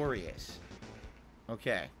Marstorius.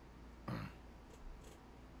 Okay.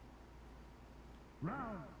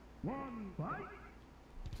 Round 1, fight.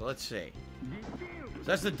 So let's see. So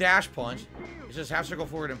that's the dash punch. It's just half circle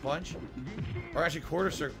forward and punch. Or actually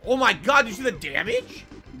quarter circle. Oh my god, did you see the damage?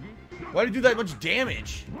 Why did you do that much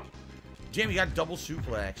damage? Damn, you got double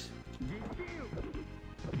suplex.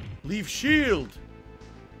 Leave shield.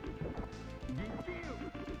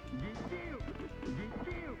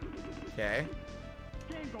 Okay.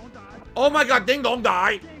 Oh my god, ding dong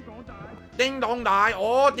die. Ding dong die.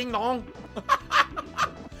 Oh, ding dong.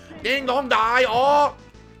 Ding dong die. Oh.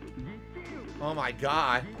 Oh my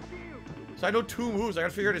god. So I know 2 moves. I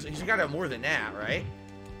gotta figure it out. He's gotta have more than that, right?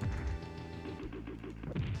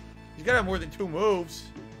 He's gotta have more than 2 moves.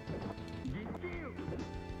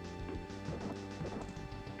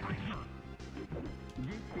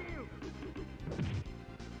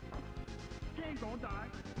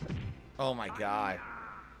 Oh my god.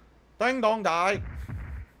 Ding dong die.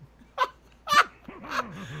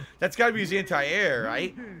 That's gotta be his anti-air,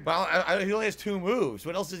 right? Well, he only has 2 moves.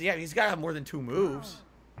 What else does he have? He's gotta have more than 2 moves.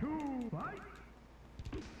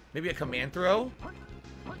 Maybe a command throw?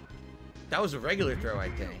 That was a regular throw, I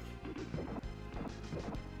think.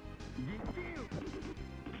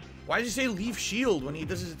 Why did you say leave shield when he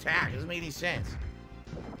does his attack? It doesn't make any sense.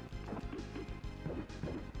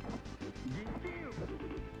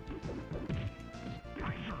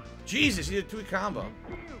 Jesus, he did a 2 combo.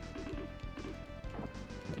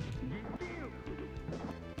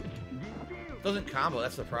 Doesn't combo,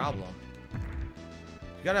 that's the problem.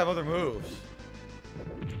 You gotta have other moves.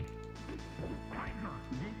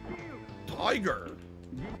 Tiger.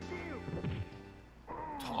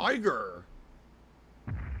 Tiger.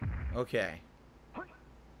 Okay.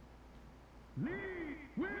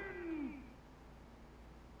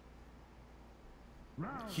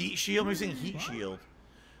 Heat shield? I'm saying heat shield.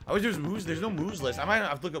 I wish there was moves. There's no moves list. I might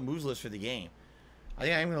have to look up moves list for the game. I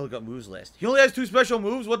think I'm gonna look up moves list. He only has 2 special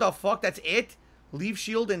moves. What the fuck? That's it? Leave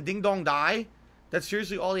shield and ding dong die? That's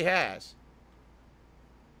seriously all he has.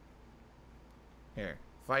 Here,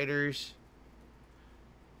 fighters,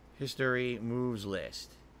 history, moves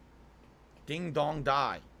list. Ding dong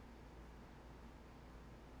die.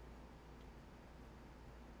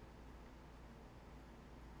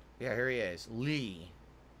 Yeah, here he is. Lee.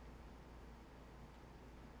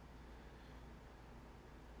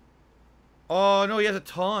 Oh, no, he has a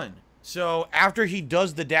ton. So, after he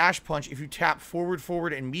does the dash punch, if you tap forward,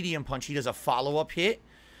 forward, and medium punch, he does a follow-up hit.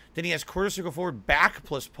 Then he has quarter circle forward, back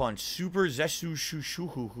plus punch, super zesu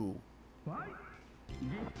shushuhuhu.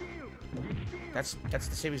 That's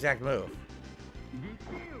the same exact move.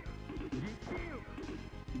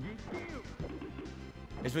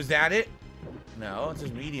 Was that it? No, it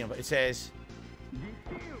says medium, but it says...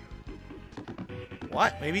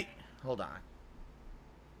 What? Maybe... Hold on.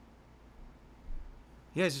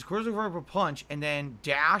 Yeah, it's just quarter circle forward punch, and then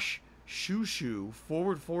dash, shushu,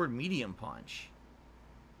 forward, forward, medium punch.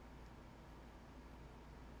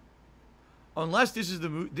 Unless this is the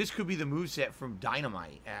move. This could be the moveset from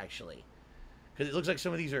Dynamite, actually. Because it looks like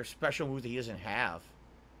some of these are special moves that he doesn't have.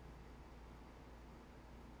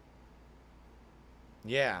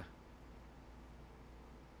 Yeah.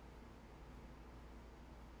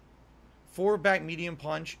 Forward back medium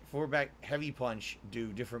punch, forward back heavy punch do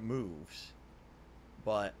different moves.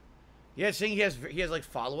 But yeah, it's saying he has like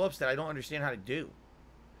follow-ups that I don't understand how to do.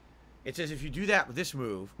 It says if you do that with this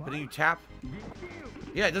move, but then you tap.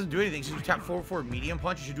 Yeah, it doesn't do anything. So you tap forward medium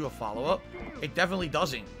punch, you should do a follow-up. It definitely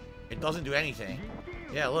doesn't. It doesn't do anything.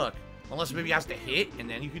 Yeah, look. Unless maybe it has to hit and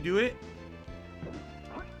then you can do it.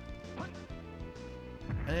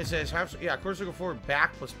 And it says, yeah, quarter circle forward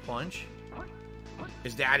back plus punch.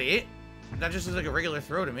 Is that it? That just is like a regular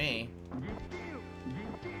throw to me.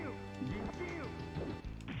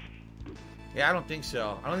 Yeah, I don't think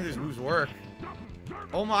so. I don't think these moves work.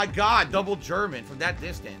 Oh my god, double German from that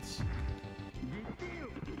distance.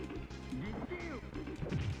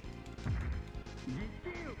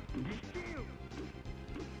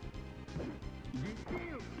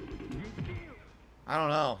 I don't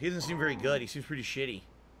know. He doesn't seem very good. He seems pretty shitty.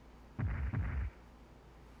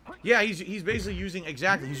 Yeah, he's basically using,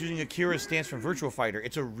 exactly, he's using Akira's stance from Virtua Fighter.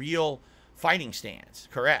 It's a real fighting stance.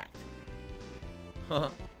 Correct.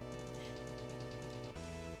 So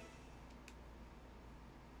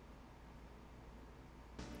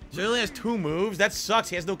he only has 2 moves? That sucks.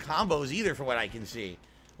 He has no combos either, from what I can see.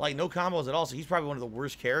 Like, no combos at all, so he's probably one of the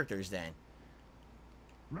worst characters then.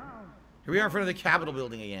 Here we are in front of the Capitol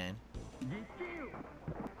building again.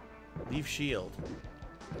 Leaf shield.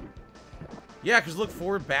 Yeah, because look,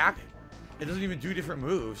 forward, back. It doesn't even do different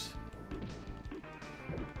moves.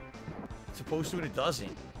 It's supposed to, and it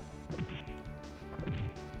doesn't.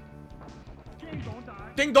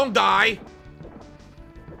 Ding dong die!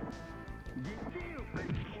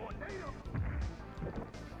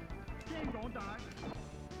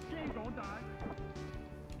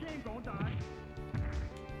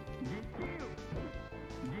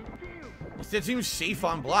 It seems safe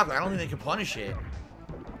on block. I don't think they can punish it.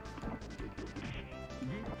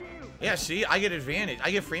 Yeah, see? I get advantage.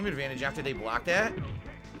 I get frame advantage after they block that.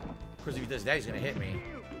 Of course, if he does that, he's going to hit me.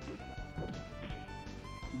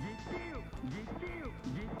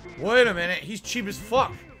 Wait a minute. He's cheap as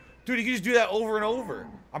fuck. Dude, he can just do that over and over.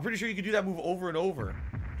 I'm pretty sure you can do that move over and over.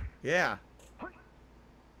 Yeah.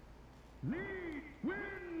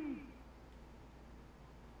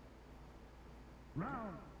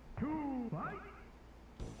 Round 2, fight!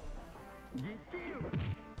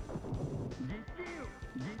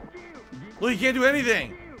 Look, he can't do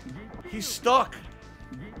anything. He's stuck.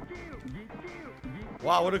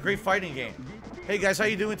 Wow, what a great fighting game. Hey guys, how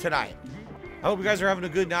you doing tonight? I hope you guys are having a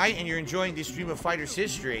good night and you're enjoying this stream of Fighters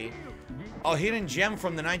history. A hidden gem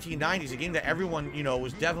from the 1990s, a game that everyone, you know,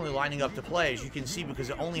 was definitely lining up to play, as you can see, because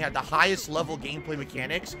it only had the highest level gameplay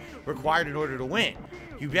mechanics required in order to win.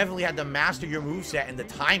 You definitely had to master your moveset and the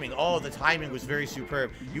timing. Oh, the timing was very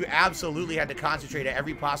superb. You absolutely had to concentrate at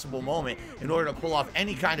every possible moment in order to pull off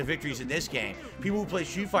any kind of victories in this game. People who play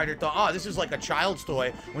Street Fighter thought, oh, this is like a child's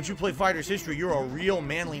toy. Once you play Fighters history, you're a real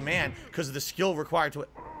manly man because of the skill required to...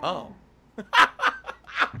 Oh.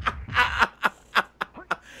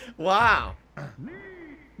 Wow.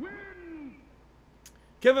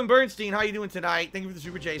 Kevin Bernstein, how you doing tonight? Thank you for the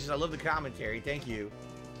super chases. I love the commentary. Thank you.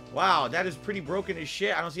 Wow, that is pretty broken as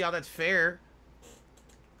shit. I don't see how that's fair.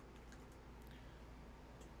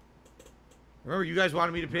 Remember, you guys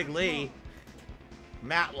wanted me to pick Lee.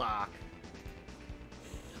 Matlock.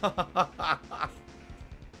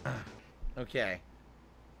 Okay.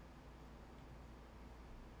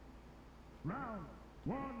 Round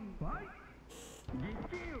 1, fight!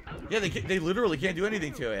 Yeah, they literally can't do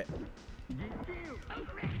anything to it.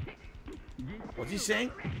 What's he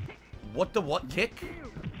saying? What the what kick?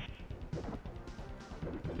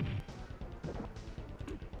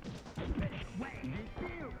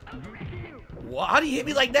 What? How did he hit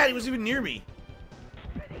me like that? He wasn't even near me.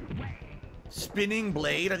 Spinning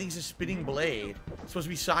blade? I think it's a spinning blade. It's supposed to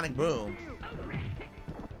be Sonic Boom.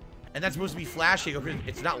 And that's supposed to be flash kick.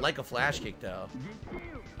 It's not like a flash kick though.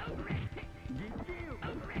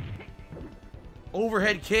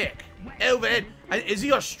 Overhead kick. Overhead. Is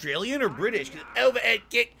he Australian or British? Overhead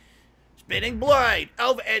kick. Spinning blade.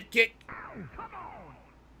 Overhead kick. Come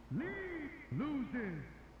on! Lee loses.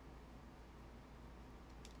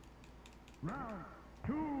 Round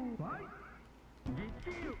 2, fight!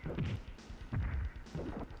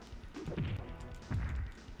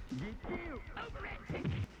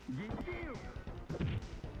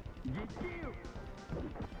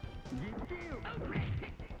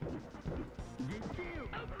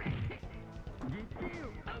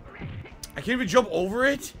 I can't even jump over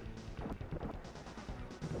it?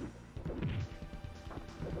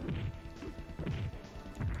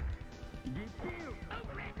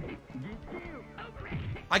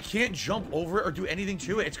 I can't jump over it or do anything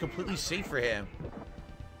to it. It's completely safe for him.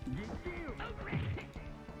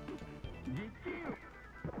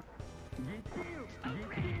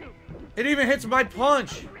 It even hits my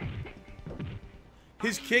punch.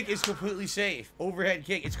 His kick is completely safe. Overhead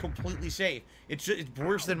kick, it's completely safe. It's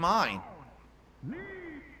worse than mine.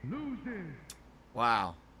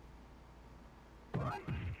 Wow.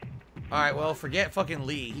 Alright, well, forget fucking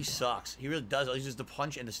Lee. He sucks. He really does. He's just the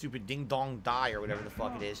punch and the stupid ding-dong die or whatever the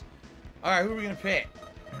fuck it is. Alright, who are we gonna pick?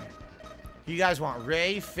 You guys want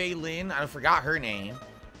Ray, Fei Lin, I forgot her name.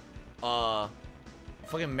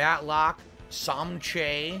 Fucking Matlock, Sam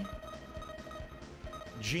Che.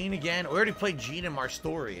 Jean again. We already played Jean and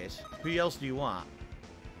Marstorius. Who else do you want?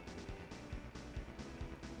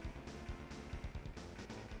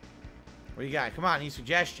 What do you got? Come on, any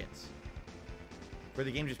suggestions? Where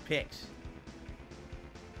the game just picks.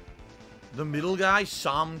 The middle guy,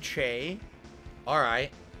 Sam Che.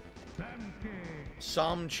 Alright.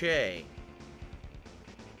 Sam Che.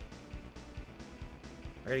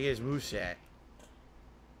 I gotta get his moveset.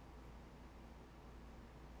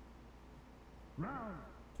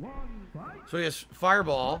 So he has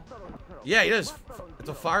fireball. Yeah, he does. It's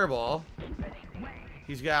a fireball.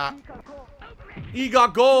 He's got... He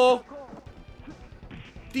got goal!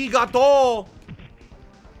 He got goal!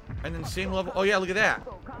 And then same level. Oh yeah, look at that.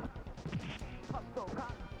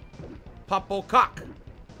 Popo cock.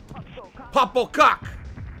 Popo cock.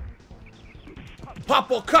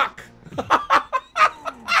 Popo cock.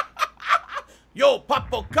 Yo,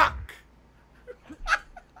 Popo cock.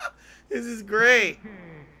 This is great.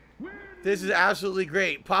 This is absolutely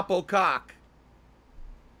great. Popo cock.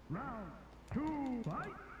 Round 2,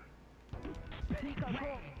 fight.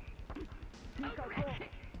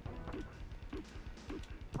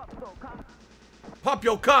 Pop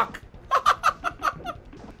your cock.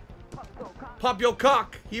 Pop your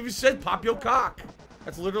cock. He even said pop your cock.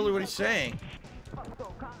 That's literally what he's saying.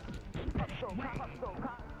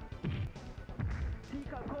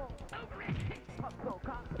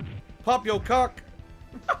 Pop your cock.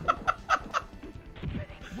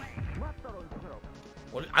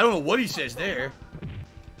 What, I don't know what he says there.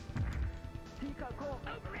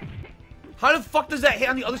 How the fuck does that hit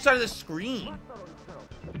on the other side of the screen?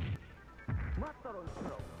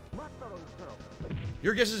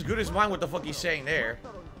 Your guess is as good as mine what the fuck he's saying there.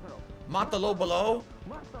 Matalo below.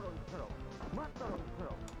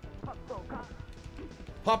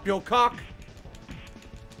 Pop your cock.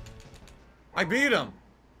 I beat him.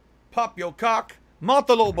 Pop your cock.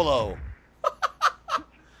 Matalo below.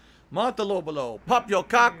 Matalo below. Pop your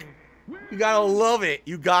cock. You gotta love it.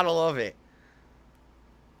 You gotta love it.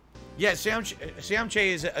 Yeah, Sam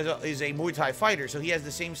Che is a Muay Thai fighter, so he has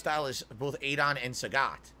the same style as both Adon and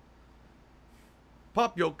Sagat.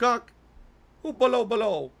 Pop your cock. Who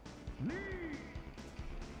below?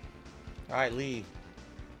 Alright, Lee.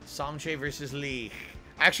 Sam Che versus Lee.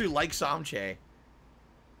 I actually like Sam Che.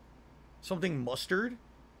 Something mustard?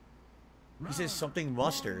 He says something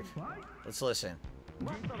mustard. Let's listen.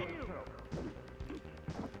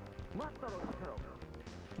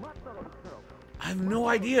 I have no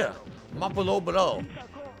idea. Below.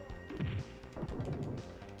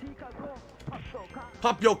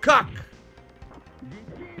 Pop your cock.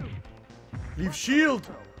 Leave shield.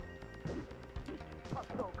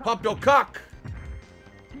 Pop your cock.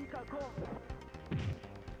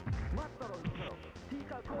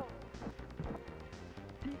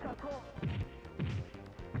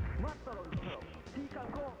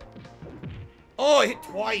 Oh, I hit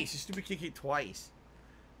twice. This stupid kick hit twice.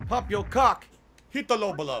 Pop your cock. Hit the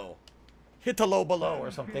low below. Hit the low below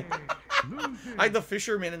or something. I had the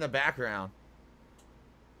fisherman in the background.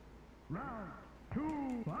 Round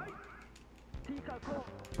 2, fight.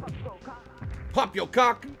 Pop your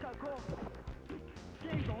cock.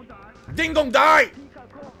 Ding dong die.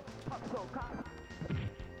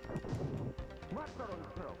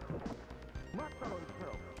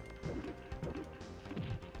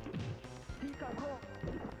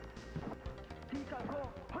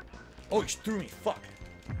 Oh, he threw me. Fuck.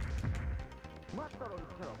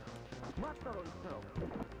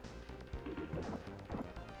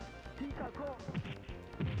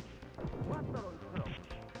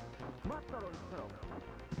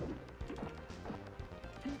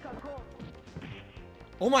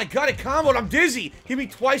 Oh my god, it comboed. I'm dizzy. Hit me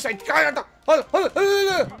twice.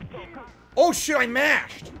 Oh shit, I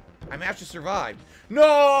mashed. I mashed to survive.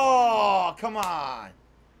 No! Come on.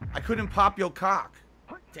 I couldn't pop your cock.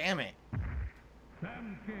 Damn it.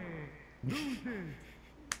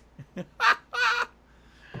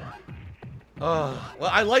 Oh,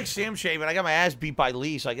 well, I like Sam Shea, but I got my ass beat by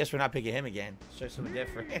Lee, so I guess we're not picking him again. So something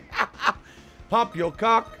different. Pop your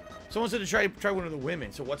cock. Someone said to try one of the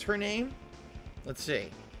women. So what's her name? Let's see.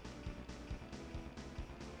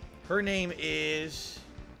 Her name is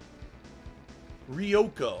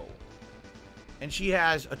Ryoko. And she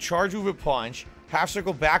has a charge move with punch, half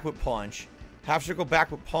circle back with punch, half circle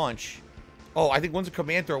back with punch. Oh, I think one's a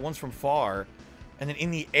command throw, one's from far. And then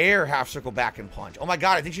in the air, half circle back and punch. Oh my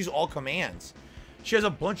god, I think she's all commands. She has a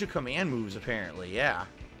bunch of command moves, apparently. Yeah.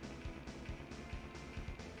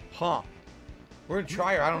 Huh. We're gonna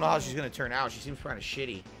try her. I don't know how she's gonna turn out. She seems kind of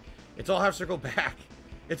shitty. It's all half circle back.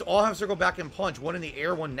 It's all half circle back and punch. One in the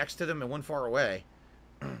air, one next to them, and one far away.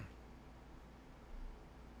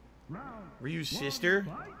 Ryu's sister.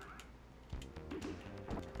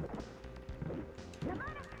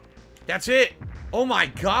 That's it. Oh my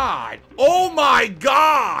god. Oh my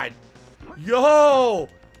god. Yo.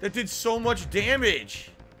 That did so much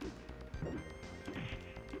damage.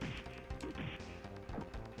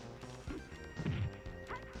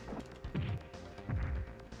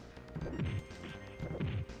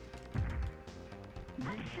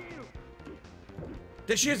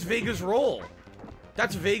 That she has Vega's roll.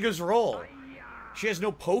 That's Vega's roll. She has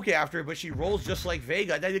no poke after it, but she rolls just like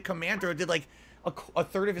Vega. That did command throw. It did like a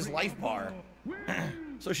third of his life bar.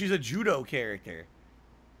 So she's a judo character.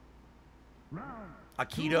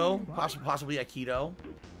 Aikido, possibly Aikido.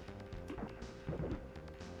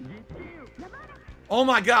 Oh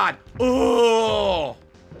my god. Oh.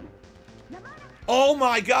 Oh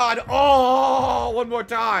my god. Oh, one more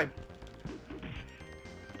time.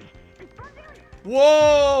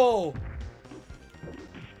 Whoa.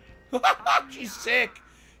 She's sick.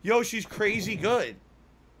 Yo, she's crazy good.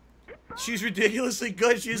 She's ridiculously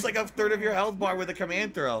good. She's like a third of your health bar with a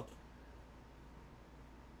command throw.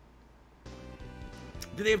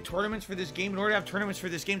 Do they have tournaments for this game? In order to have tournaments for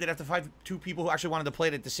this game, they'd have to find 2 people who actually wanted to play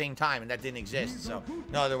it at the same time, and that didn't exist. So,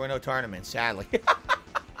 no, there were no tournaments, sadly.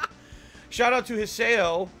 Shout out to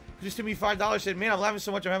Hiseo, who just to me $5, said, man, I'm laughing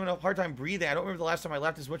so much I'm having a hard time breathing. I don't remember the last time I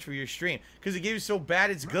laughed as much for your stream. Because the game is so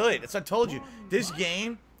bad, it's good. As I told you, this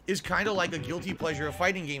game is kind of like a guilty pleasure of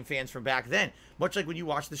fighting game fans from back then. Much like when you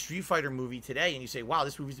watch the Street Fighter movie today and you say, wow,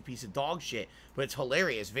 this movie's a piece of dog shit. But it's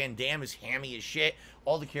hilarious. Van Damme is hammy as shit.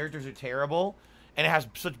 All the characters are terrible. And it has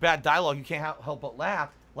such bad dialogue you can't help but laugh.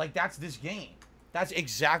 Like, that's this game. That's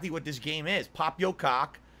exactly what this game is. Pop yo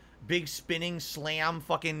cock. Big spinning, slam,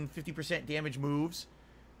 fucking 50% damage moves.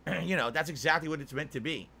 You know, that's exactly what it's meant to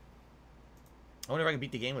be. I wonder if I can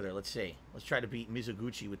beat the game with her. Let's see. Let's try to beat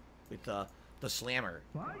Mizuguchi with the slammer.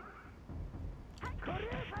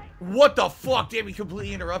 What the fuck? Damn, he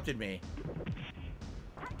completely interrupted me.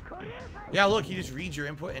 Yeah, look, he just reads your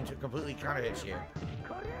input and completely counter hits you.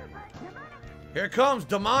 Here it comes,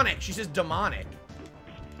 demonic. She says demonic.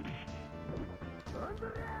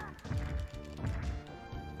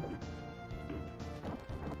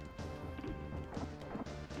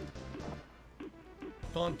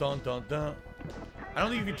 Dun dun dun dun. I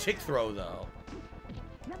don't think you can tick throw though.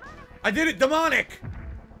 I did it, demonic.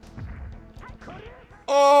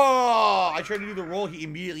 Oh, I tried to do the roll. He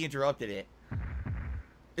immediately interrupted it.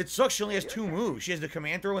 It sucks. She only has 2 moves. She has the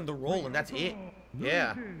command throw and the roll, and that's it.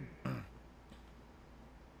 Yeah.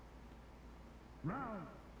 Round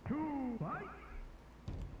 2, fight.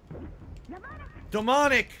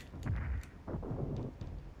 Demonic.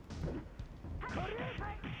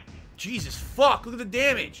 Jesus fuck! Look at the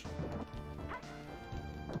damage.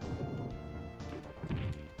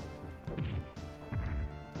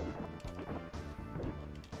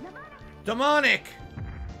 Demonic.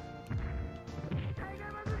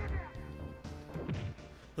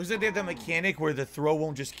 Looks like they have that mechanic where the throw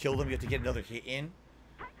won't just kill them. You have to get another hit in.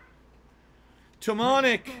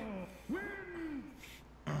 Demonic.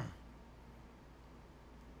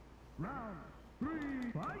 Round 3,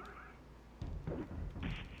 fight.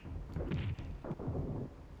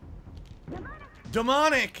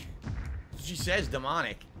 Demonic. She says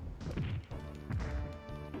demonic.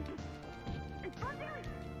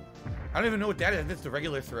 I don't even know what that is. That's the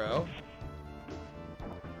regular throw.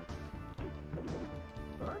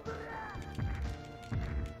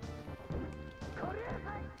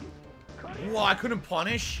 Whoa, I couldn't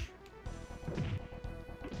punish.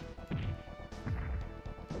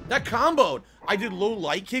 That comboed. I did low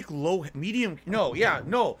light kick, low medium. No, yeah,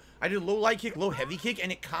 no. I did low light kick, low heavy kick,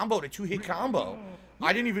 and it comboed a 2-hit combo.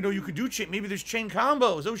 I didn't even know you could do chain. Maybe there's chain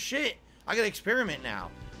combos. Oh shit. I gotta experiment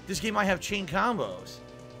now. This game might have chain combos.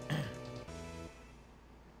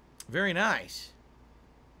 Very nice.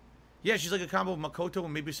 Yeah, she's like a combo of Makoto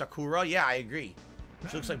and maybe Sakura. Yeah, I agree.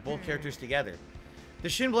 She looks like both characters together. The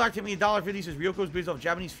Shin Black tip me $1.50 says Ryoko is based off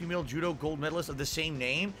Japanese female judo gold medalist of the same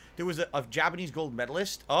name. There was a Japanese gold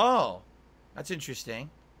medalist. Oh, that's interesting.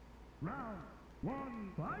 Round 1,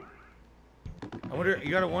 fight. I wonder. You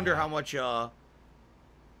gotta wonder how much.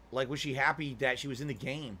 Like, was she happy that she was in the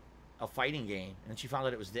game, a fighting game, and she found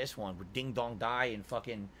out it was this one with Ding Dong Die and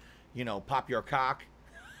fucking, you know, Pop Your Cock,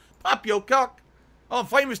 Pop Your Cock. Oh, I'm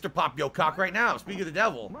fighting Mr. Pop Your Cock right now. Speak of the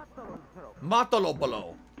devil. Matalo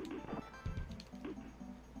below.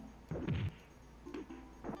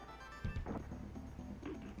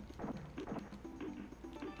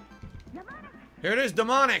 Here it is,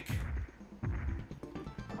 demonic.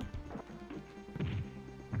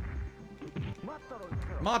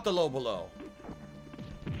 Matalo below.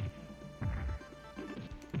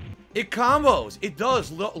 It combos. It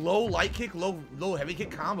does. Low light kick, low heavy kick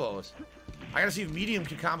combos. I gotta see if medium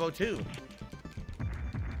can combo too.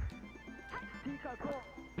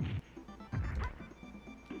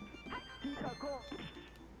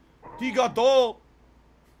 Digato.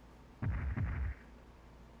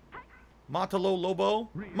 Matalo Lobo.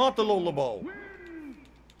 Matalo Lobo.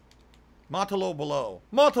 Matalo below.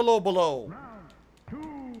 Matalo below. Round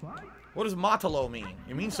 2, fight. What does Matalo mean?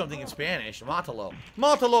 It means something in Spanish. Matalo.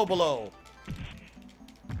 Matalo below.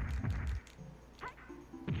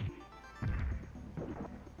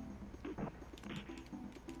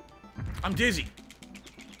 I'm dizzy.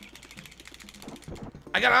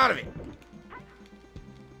 I got out of it.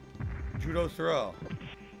 Judo throw.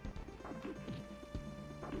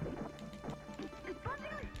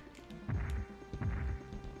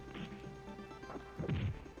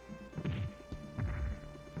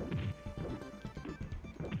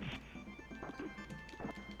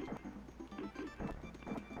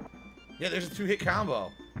 Yeah, there's a 2-hit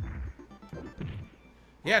combo.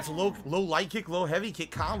 Yeah, it's low light kick, low heavy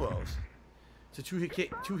kick combos. It's a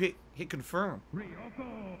 2-hit hit confirm.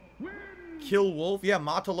 Ryoko wins. Kill wolf. Yeah,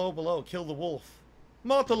 Matalo below. Kill the wolf.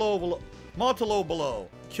 Matalo below. Matalo below.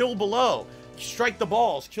 Kill below. Strike the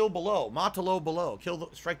balls. Kill below. Matalo below.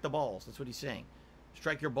 Strike the balls. That's what he's saying.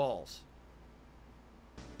 Strike your balls.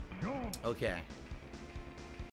 Go. Okay.